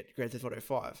Xbox, you get Grand Theft Auto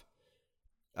 5.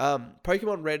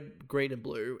 Pokemon Red, Green and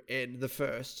Blue, and the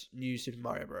first New Super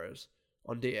Mario Bros.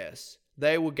 On DS,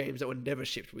 they were games that were never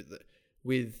shipped with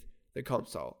the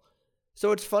console.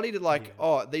 So it's funny that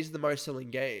these are the most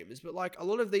selling games, but like a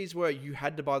lot of these were, you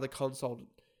had to buy the console.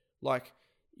 Like,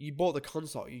 you bought the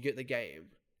console, you get the game.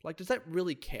 Like, does that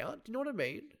really count? Do you know what I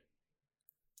mean?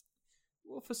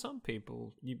 Well, for some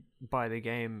people, you buy the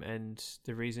game, and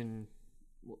the reason,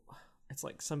 it's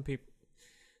like some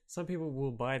people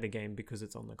will buy the game because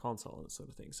it's on the console and that sort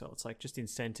of thing. So it's like just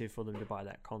incentive for them to buy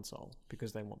that console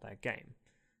because they want that game.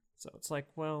 So it's like,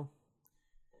 well,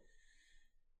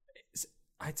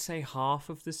 I'd say half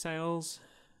of the sales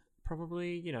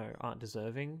probably, aren't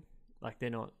deserving. Like, they're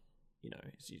not, you're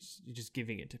just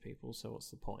giving it to people. So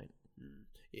what's the point?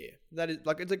 Yeah, that is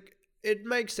like,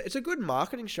 it's a good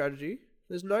marketing strategy.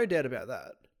 There's no doubt about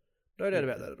that. No doubt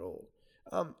about that at all.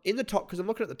 In the top, because I'm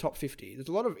looking at the top 50, there's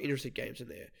a lot of interesting games in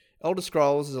there. Elder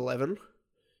Scrolls is 11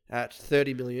 at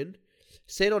 30 million.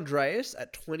 San Andreas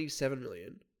at 27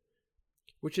 million,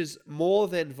 which is more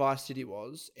than Vice City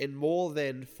was, and more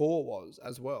than 4 was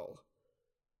as well.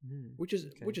 Which is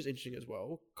interesting as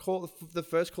well.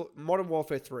 Modern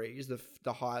Warfare 3 is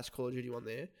the highest Call of Duty one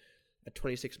there at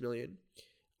 26 million.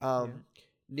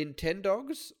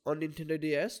 Nintendogs on Nintendo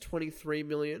DS, 23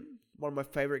 million. One of my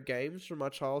favorite games from my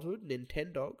childhood,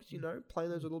 Nintendogs, playing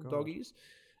those little doggies.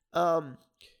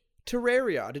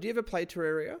 Terraria. Did you ever play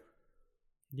Terraria?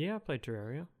 Yeah, I played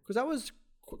Terraria. Because that was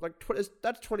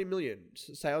that's 20 million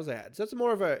sales they had. So that's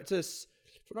more of from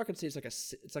what I can see,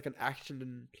 it's like an action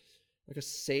and like a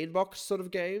sandbox sort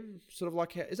of game. Sort of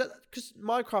like, is that, because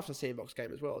Minecraft's a sandbox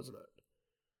game as well, isn't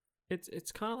it?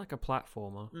 It's kind of like a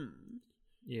platformer.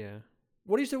 Yeah.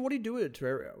 What do you do in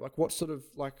Terraria? Like, what sort of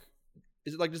like?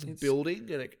 Is it like just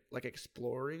building and like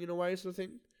exploring in a way, sort of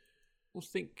thing? Well,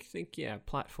 think, yeah,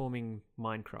 platforming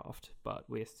Minecraft, but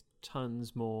with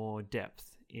tons more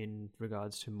depth in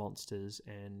regards to monsters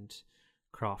and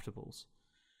craftables.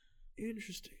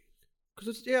 Interesting, because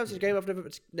it's a game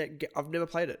I've never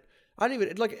played it. I don't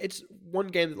even it's one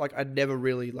game that like I never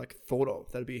really like thought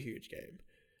of that'd be a huge game.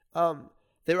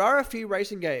 There are a few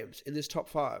racing games in this top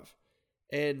 5,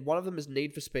 and one of them is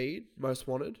Need for Speed Most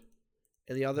Wanted,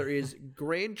 and the other is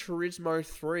Gran Turismo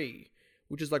 3,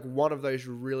 which is like one of those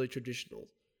really traditional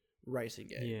racing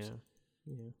games.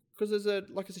 Yeah. Because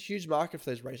it's a huge market for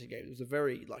those racing games. It's a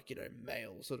very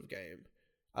male sort of game.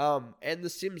 And The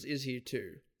Sims is here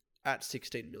too, at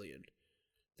 16 million.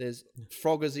 There's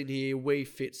Frogger's in here, Wii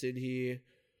Fit's in here.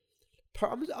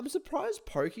 I'm surprised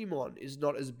Pokemon is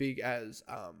not as big as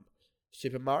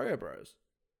Super Mario Bros.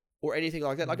 Or anything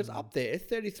like that. Like, it's up there,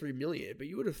 33 million, but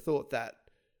you would have thought that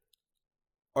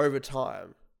over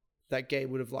time, that game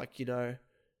would have oh,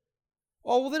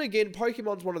 well then again,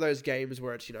 Pokemon's one of those games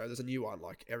where it's, there's a new one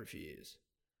like every few years.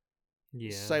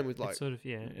 Yeah. Same with it's sort of,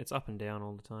 it's up and down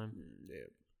all the time. Yeah.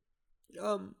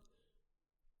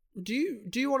 Do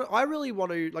you want to, I really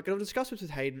want to, like I've discussed this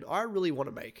with Hayden, I really want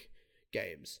to make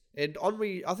games. And I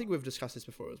think we've discussed this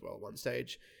before as well at one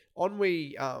stage.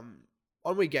 Onwe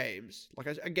Games, like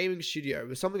a gaming studio,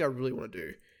 is something I really want to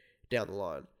do down the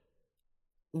line.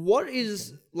 What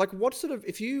is what sort of,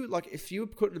 if you were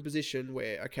put in a position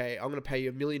where, okay, I'm going to pay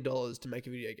you $1 million to make a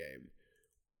video game,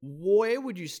 where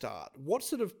would you start? What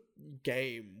sort of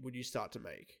game would you start to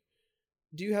make?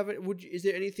 Do you have it? Is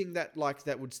there anything that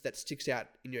that sticks out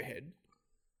in your head?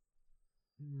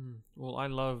 Well, I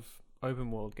love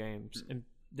open world games, and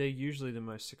they're usually the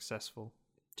most successful,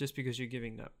 just because you're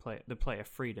giving the player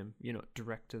freedom. You're not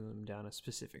directing them down a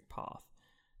specific path.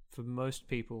 For most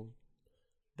people,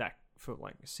 for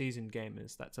seasoned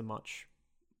gamers, that's a much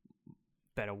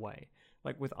better way.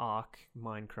 Like with Ark,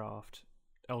 Minecraft,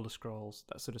 Elder Scrolls,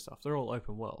 that sort of stuff, they're all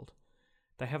open world.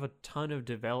 They have a ton of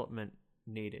development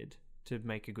needed to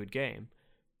make a good game,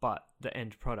 but the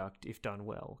end product, if done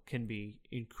well, can be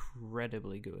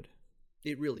incredibly good.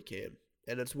 It really can.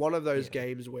 And it's one of those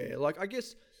games where, I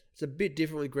guess it's a bit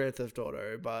different with Grand Theft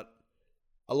Auto, but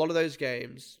a lot of those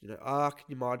games, Ark,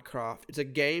 Minecraft, it's a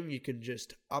game you can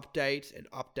just update and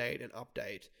update and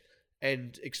update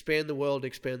and expand the world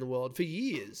for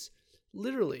years.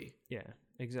 Literally. Yeah,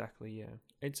 exactly, yeah.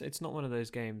 It's not one of those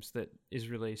games that is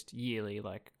released yearly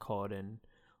like COD and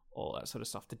all that sort of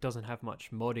stuff that doesn't have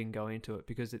much modding going into it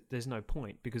because there's no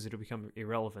point, because it'll become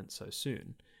irrelevant so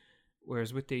soon.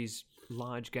 Whereas with these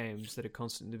large games that are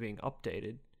constantly being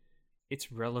updated, it's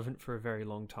relevant for a very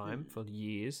long time, for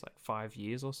years, like 5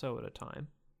 years or so at a time.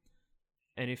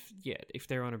 And if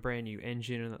they're on a brand new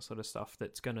engine and that sort of stuff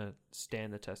that's going to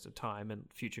stand the test of time and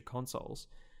future consoles,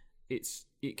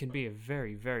 it can be a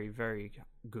very, very, very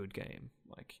good game.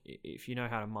 Like, if you know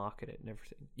how to market it and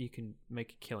everything, you can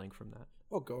make a killing from that.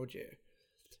 Oh god, yeah.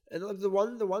 And the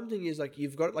one thing is,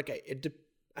 you've got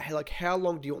how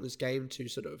long do you want this game to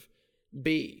sort of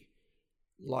be?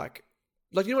 You know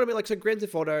what I mean? So Grand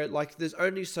Theft Auto, there's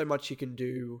only so much you can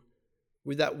do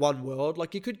with that one world.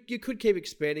 You could keep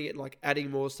expanding it and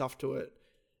adding more stuff to it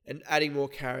and adding more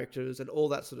characters and all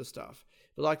that sort of stuff.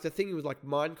 But the thing with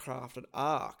Minecraft and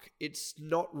Ark, it's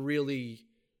not really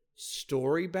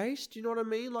story based. You know what I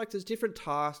mean? There's different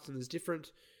tasks and there's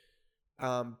different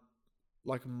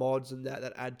mods and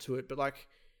that add to it. But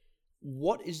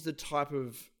what is the type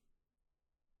of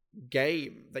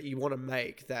game that you want to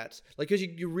make that, because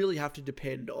you really have to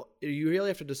decide,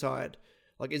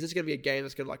 is this going to be a game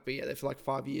that's going to be there for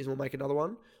 5 years and we'll make another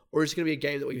one? Or is it going to be a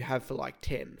game that we have for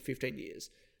 10, 15 years?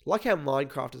 Like how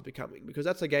Minecraft is becoming, because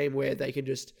that's a game where they can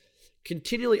just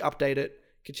continually update it,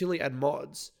 continually add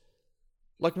mods.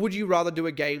 Would you rather do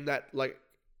a game that, that's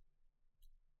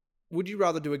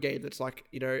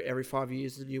every 5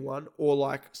 years a new one,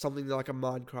 or something like a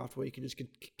Minecraft where you can just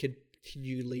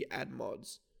continually add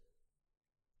mods?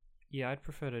 Yeah, I'd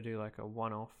prefer to do a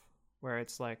one-off where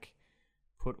it's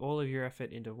put all of your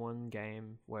effort into one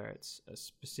game where it's a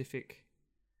specific.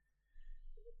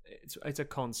 It's a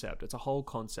concept. It's a whole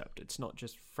concept. It's not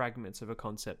just fragments of a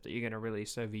concept that you're going to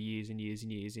release over years and years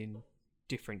and years in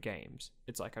different games.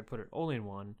 It's I'd put it all in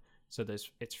one, so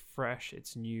it's fresh,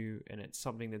 it's new, and it's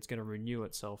something that's going to renew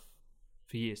itself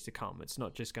for years to come. It's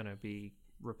not just going to be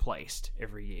replaced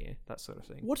every year, that sort of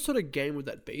thing. What sort of game would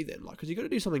that be then? Because you got to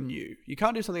do something new. You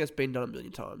can't do something that's been done a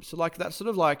million times. So that sort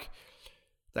of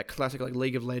that classic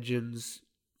League of Legends,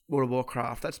 World of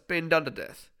Warcraft, that's been done to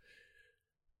death.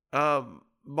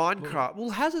 Minecraft. Well,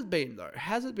 has it been though?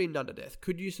 Has it been done to death?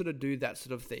 Could you sort of do that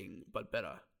sort of thing, but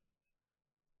better?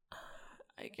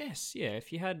 I guess, yeah.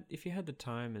 If you had the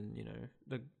time and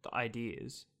the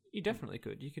ideas, you definitely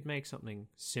could. You could make something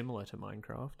similar to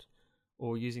Minecraft,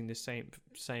 or using the same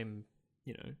same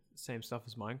stuff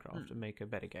as Minecraft and make a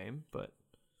better game. But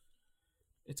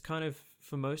it's kind of,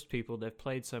 for most people, they've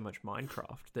played so much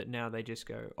Minecraft that now they just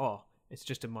go, oh, it's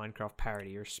just a Minecraft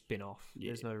parody or a spin-off. Yeah.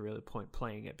 There's no really point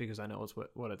playing it because I know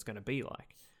what it's going to be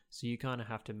like. So you kind of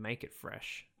have to make it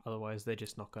fresh. Otherwise, they're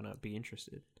just not going to be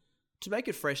interested. To make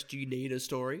it fresh, do you need a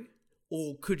story?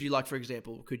 Or could you, like, for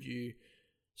example, could you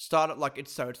start it like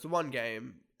it's the one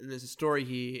game and there's a story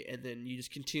here and then you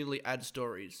just continually add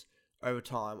stories over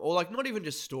time? Or, like, not even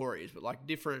just stories, but, like,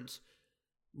 different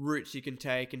routes you can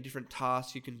take and different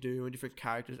tasks you can do and different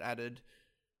characters added.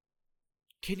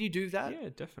 Can you do that? Yeah,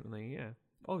 definitely, yeah.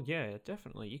 Oh, yeah,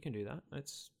 definitely. You can do that.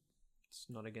 It's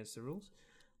not against the rules.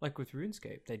 Like with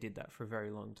RuneScape, they did that for a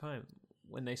very long time.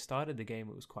 When they started the game,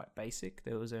 it was quite basic.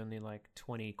 There was only like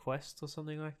 20 quests or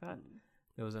something like that.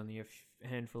 There was only a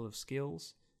handful of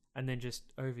skills. And then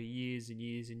just over years and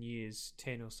years and years,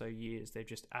 10 or so years, they've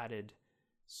just added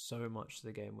so much to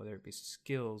the game, whether it be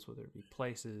skills, whether it be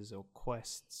places or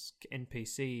quests,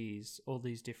 NPCs, all of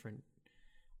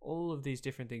these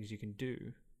different things you can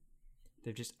do.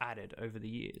 They've just added over the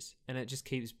years. And it just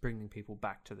keeps bringing people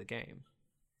back to the game.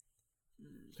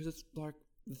 Because it's like,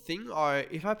 the thing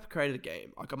if I created a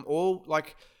game,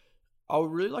 like I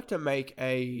would really like to make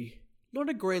not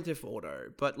a Grand Theft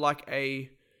Auto, but like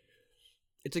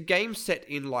it's a game set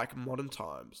in like modern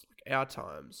times, like our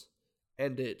times,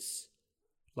 and it's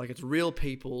real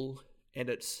people, and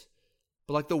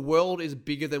but like the world is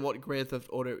bigger than what Grand Theft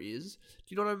Auto is.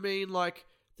 Do you know what I mean? Like,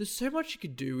 there's so much you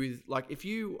could do with, like, if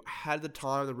you had the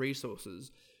time and the resources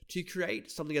to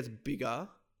create something that's bigger,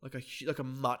 like a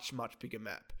much, much bigger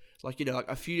map. Like, like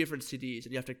a few different cities,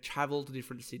 and you have to travel to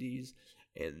different cities,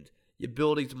 and your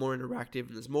buildings are more interactive,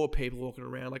 and there's more people walking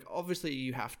around. Like, obviously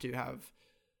you have to have,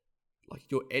 like,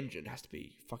 your engine has to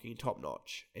be fucking top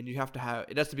notch, and it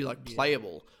has to be like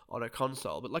playable on a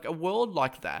console. But like a world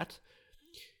like that,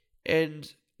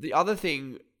 and the other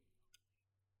thing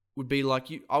would be like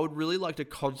I would really like to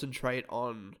concentrate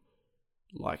on,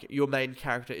 like, your main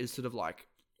character is sort of like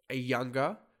a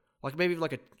younger, like maybe even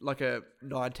like a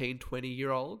 19,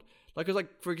 20-year-old. Like, cause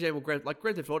like, for example, Grand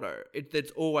Theft Auto,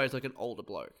 it's always like an older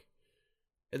bloke.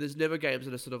 And there's never games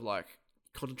that are sort of like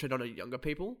concentrate on younger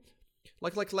people.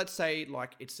 Like let's say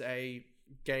like it's a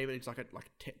game and it's like a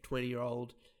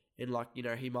 20-year-old, and like,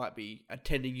 he might be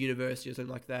attending university or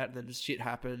something like that, and then just shit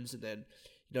happens, and then,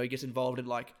 he gets involved in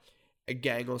like a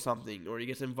gang or something, or he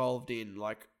gets involved in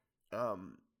like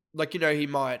he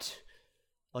might,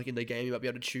 like in the game, you might be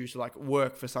able to choose to like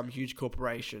work for some huge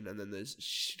corporation, and then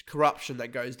there's corruption that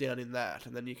goes down in that,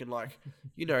 and then you can like,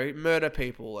 murder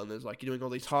people, and there's like, you're doing all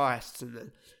these heists, and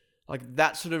then like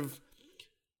that sort of,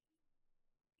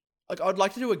 like, I'd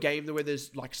like to do a game where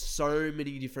there's like so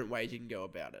many different ways you can go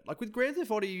about it. Like with Grand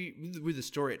Theft Auto, with the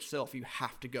story itself, you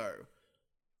have to go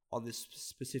on this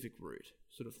specific route,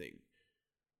 sort of thing.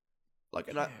 Like,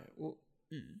 and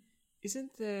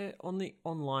isn't there on the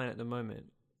online at the moment?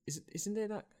 Isn't there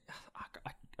that?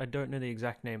 I don't know the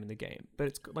exact name of the game, but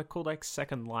it's like called like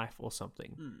Second Life or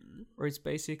something, where it's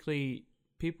basically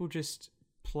people just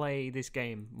play this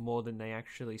game more than they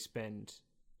actually spend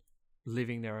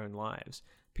living their own lives.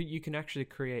 You can actually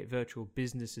create virtual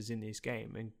businesses in this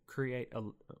game and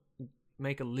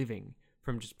make a living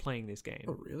from just playing this game.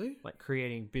 Oh, really? Like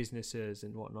creating businesses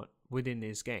and whatnot within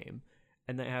this game,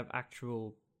 and they have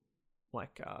actual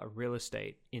real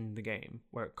estate in the game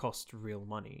where it costs real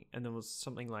money. And there was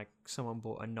something like someone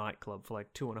bought a nightclub for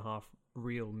like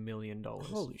 $2.5 million.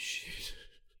 Holy shit!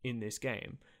 In this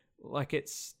game, like,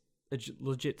 it's a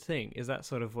legit thing. Is that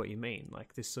sort of what you mean?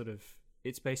 Like this sort of,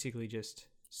 it's basically just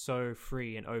so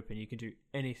free and open. You can do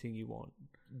anything you want.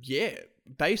 Yeah,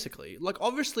 basically. Like,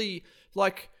 obviously,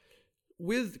 like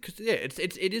because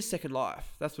it is Second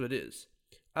Life. That's what it is.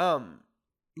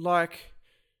 Like,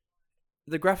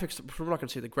 the graphics, from what I can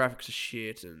see, the graphics are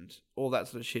shit, and all that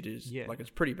sort of shit is, like, it's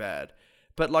pretty bad.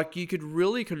 But, like, you could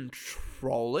really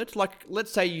control it. Like,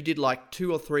 let's say you did, like,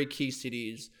 2 or 3 key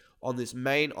cities on this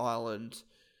main island,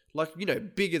 like,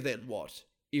 bigger than what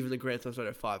even the Grand Theft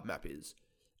Auto 5 map is.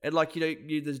 And, like,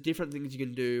 there's different things you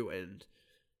can do, and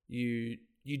you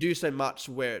do so much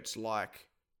where it's, like,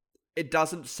 it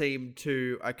doesn't seem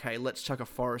to, okay, let's chuck a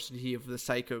forest in here for the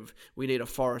sake of we need a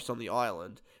forest on the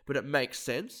island, but it makes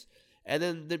sense. And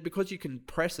then because you can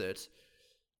press it,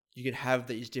 you can have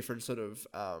these different sort of,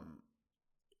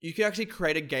 you can actually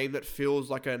create a game that feels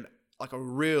like a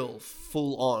real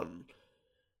full-on,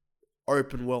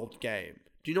 open world game.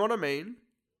 Do you know what I mean?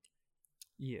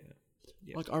 Yeah.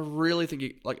 Yeah. Like, I really think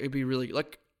it'd be really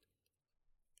like,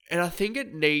 and I think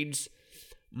it needs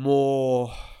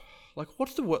more. Like,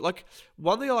 what's the word? Like,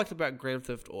 one thing I liked about Grand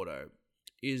Theft Auto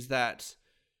is that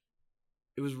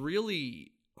it was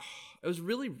really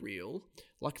real.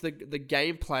 Like, the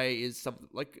gameplay is something,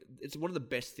 like, it's one of the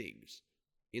best things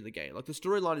in the game. Like, the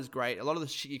storyline is great. A lot of the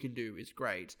shit you can do is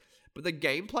great. But the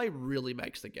gameplay really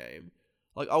makes the game.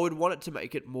 Like, I would want it to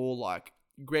make it more like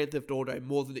Grand Theft Auto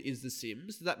more than it is The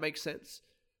Sims. Does that make sense?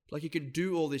 Like, you can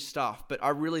do all this stuff, but I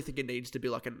really think it needs to be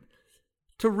like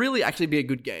to really actually be a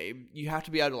good game, you have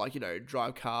to be able to, like, you know,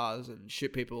 drive cars and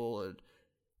shoot people and,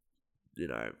 you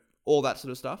know, all that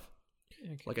sort of stuff.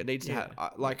 Okay. Like, it needs to have,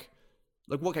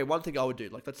 okay, one thing I would do,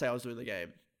 like, let's say I was doing the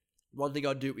game, one thing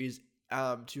I'd do is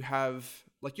to have,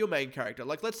 like, your main character,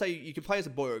 like, let's say you can play as a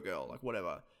boy or a girl, like,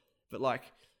 whatever, but, like,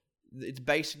 it's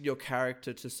basing your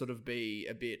character to sort of be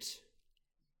a bit,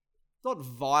 not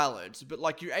violent, but,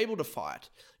 like, you're able to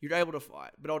fight,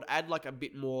 but I would add, like, a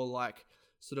bit more, like,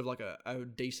 sort of like a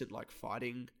decent, like,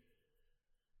 fighting.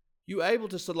 You're able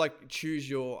to sort of, like, choose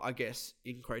your, I guess,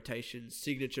 in quotation,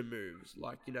 signature moves.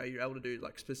 Like, you know, you're able to do,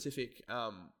 like, specific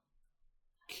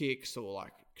kicks or,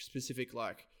 like, specific,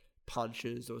 like,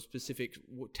 punches or specific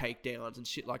takedowns and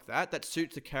shit like that. That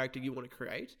suits the character you want to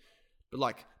create. But,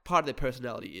 like, part of their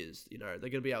personality is, you know, they're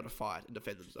going to be able to fight and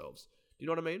defend themselves. Do you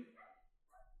know what I mean?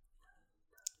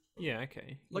 Yeah,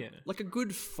 okay. Like a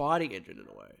good fighting engine in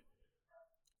a way.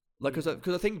 Like, because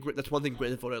I think that's one thing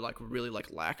Grand Theft Auto, like, really,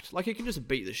 like, lacked. Like, you can just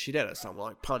beat the shit out of someone,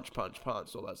 like, punch,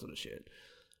 all that sort of shit.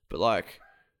 But, like,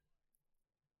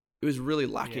 it was really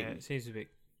lacking. Yeah, it seems a bit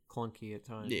clunky at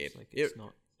times. Yeah, like,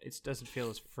 it doesn't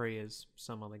feel as free as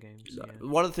some other games. No. Yeah.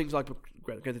 One of the things, like,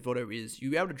 Grand Theft Auto is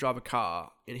you're able to drive a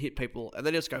car and hit people, and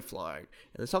they just go flying.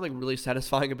 And there's something really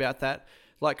satisfying about that.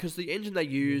 Like, because the engine they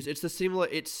use, it's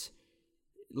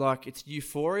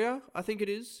Euphoria, I think it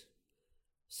is.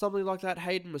 Something like that.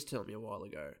 Hayden was telling me a while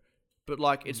ago. But,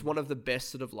 like, it's one of the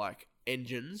best sort of, like,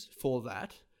 engines for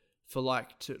that. For,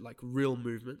 like, to, like, real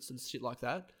movements and shit like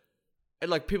that. And,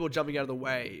 like, people jumping out of the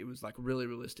way, it was, like, really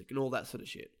realistic and all that sort of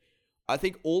shit. I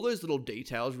think all those little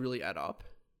details really add up.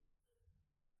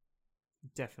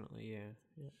 Definitely, yeah.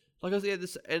 Like, I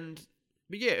was,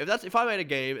 but yeah, if I made a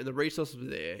game and the resources were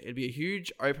there, it'd be a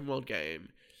huge open world game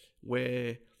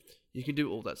where you can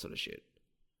do all that sort of shit.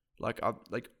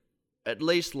 At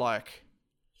least, like,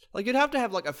 you'd have to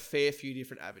have, like, a fair few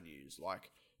different avenues,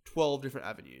 like 12 different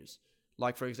avenues.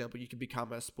 Like, for example, you could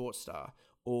become a sports star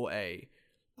or a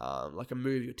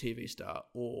movie or TV star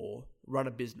or run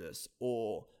a business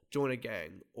or join a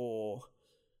gang or,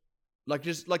 like,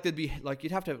 just, like, there'd be, like,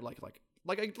 you'd have to have, like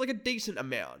a decent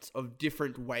amount of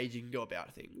different ways you can go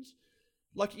about things.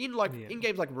 Like, in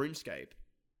games like RuneScape,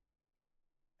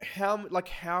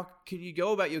 how can you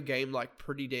go about your game, like,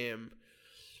 pretty damn...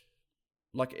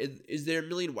 Like, is there a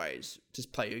million ways to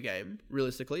play your game,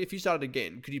 realistically? If you started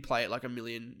again, could you play it, like, a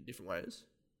million different ways?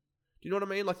 Do you know what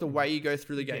I mean? Like, the way you go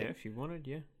through the game? Yeah, if you wanted,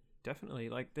 yeah. Definitely.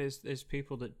 Like, there's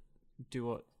people that do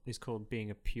what is called being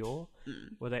a pure,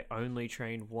 where they only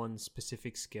train one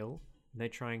specific skill. And they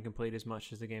try and complete as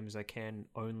much of the game as they can,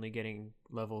 only getting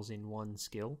levels in one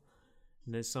skill.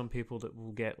 And there's some people that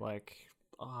will get, like,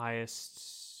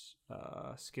 highest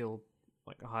skill,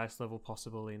 like, the highest level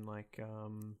possible in, like...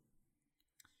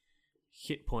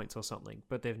 hit points or something,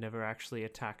 but they've never actually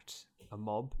attacked a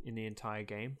mob in the entire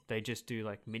game. They just do,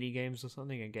 like, mini games or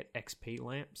something and get XP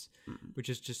lamps, which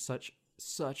is just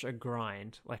such a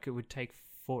grind. Like, it would take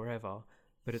forever,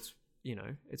 but it's, you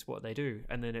know, it's what they do.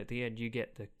 And then at the end you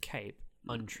get the cape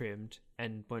untrimmed,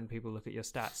 and when people look at your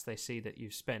stats, they see that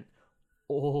you've spent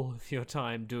all of your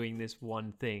time doing this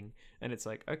one thing, and it's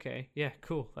like, okay, yeah,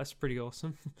 cool, that's pretty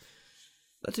awesome.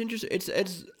 That's interesting.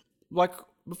 It's like,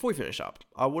 before we finish up,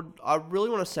 I really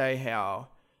want to say how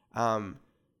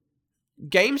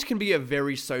games can be a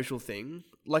very social thing.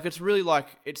 Like, it's really, like,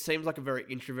 it seems like a very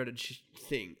introverted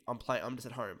thing. I'm just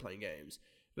at home playing games,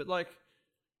 but, like,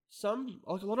 a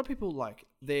lot of people, like,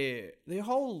 their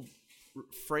whole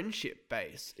friendship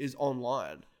base is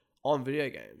online on video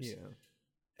games. Yeah.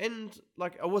 And,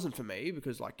 like, it wasn't for me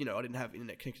because, like, you know, I didn't have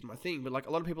internet connection to my thing. But, like,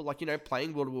 a lot of people, like, you know,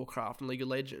 playing World of Warcraft and League of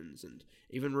Legends and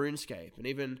even RuneScape and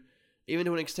even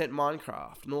to an extent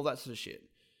Minecraft and all that sort of shit.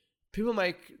 People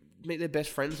meet their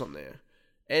best friends on there.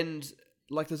 And,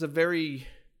 like, there's a very...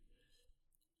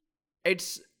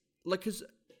 It's, like, because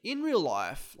in real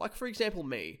life, like, for example,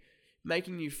 me,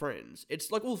 making new friends,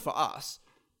 it's, like, well, for us,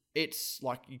 it's,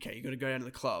 like, okay, you got to go down to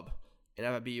the club and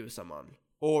have a beer with someone.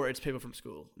 Or it's people from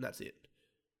school, and that's it.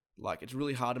 Like, it's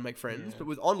really hard to make friends. Yeah. But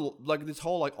with this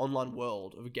whole like online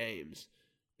world of games,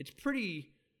 it's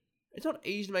not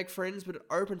easy to make friends, but it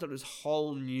opens up this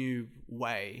whole new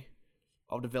way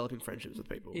of developing friendships with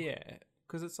people. Yeah,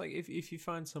 because it's like if you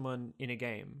find someone in a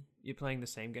game, you're playing the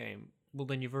same game, well,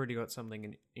 then you've already got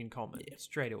something in common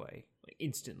straight away. Like,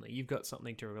 instantly, you've got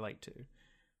something to relate to.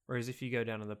 Whereas if you go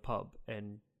down to the pub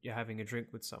and you're having a drink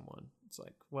with someone, it's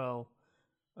like, well,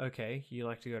 okay, you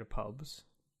like to go to pubs.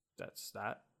 That's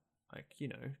that. Like, you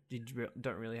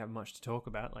don't really have much to talk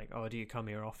about. Like, oh, do you come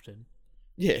here often?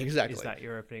 Yeah, exactly. Is that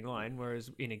your opening line? Whereas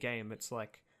in a game, it's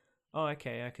like, oh,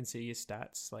 okay, I can see your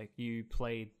stats. Like, you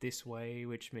played this way,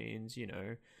 which means,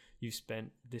 you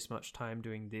spent this much time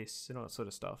doing this and all that sort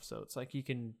of stuff. So it's like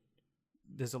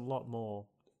there's a lot more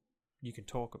you can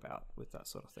talk about with that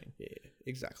sort of thing. Yeah,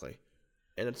 exactly.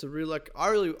 And it's a real,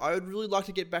 I would really like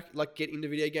to get into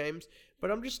video games,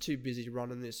 but I'm just too busy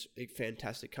running this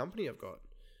fantastic company I've got.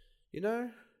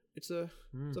 It's a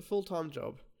full-time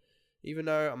job, even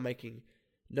though I'm making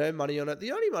no money on it.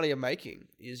 The only money I'm making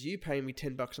is you paying me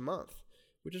 $10 a month,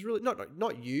 which is really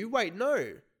not you. Wait,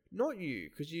 no, not you,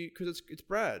 because it's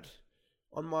Brad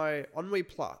on Me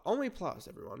Plus,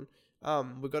 everyone.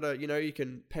 We've got you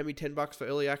can pay me $10 for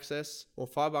early access or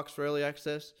 $5 for early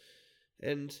access,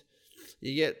 and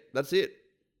that's it.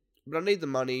 But I need the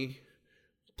money,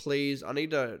 please. I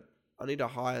need to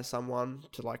hire someone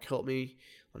to help me.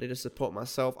 I need to support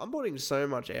myself. I'm putting so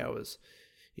much hours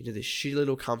into this shitty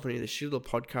little company, this shitty little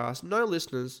podcast. No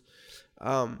listeners.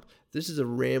 This is a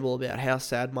ramble about how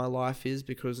sad my life is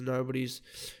because nobody's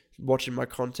watching my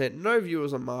content. No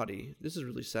viewers on Marty. This is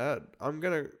really sad. I've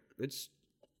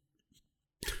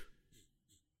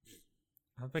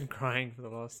been crying for the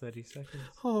last 30 seconds.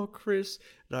 Oh, Chris.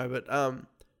 No, but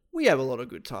we have a lot of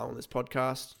good time on this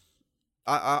podcast.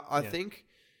 I think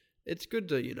it's good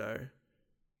to,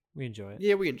 we enjoy it.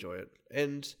 Yeah, we enjoy it.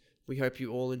 And we hope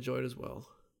you all enjoy it as well.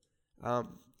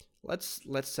 Let's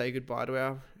say goodbye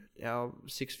to our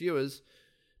 6 viewers.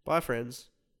 Bye, friends.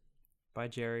 Bye,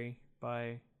 Jerry.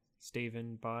 Bye,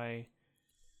 Stephen. Bye,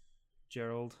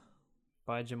 Gerald.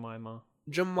 Bye, Jemima.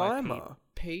 Bye,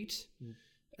 Pete.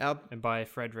 And bye,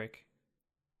 Frederick.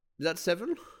 Is that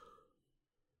 7?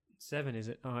 7, is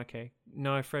it? Oh, okay.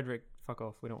 No, Frederick, fuck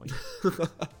off. We don't want you.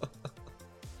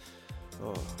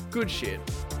 Oh, good shit.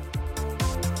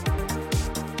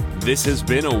 This has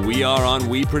been a We Are On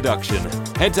We production.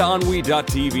 Head to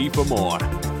onwe.tv for more.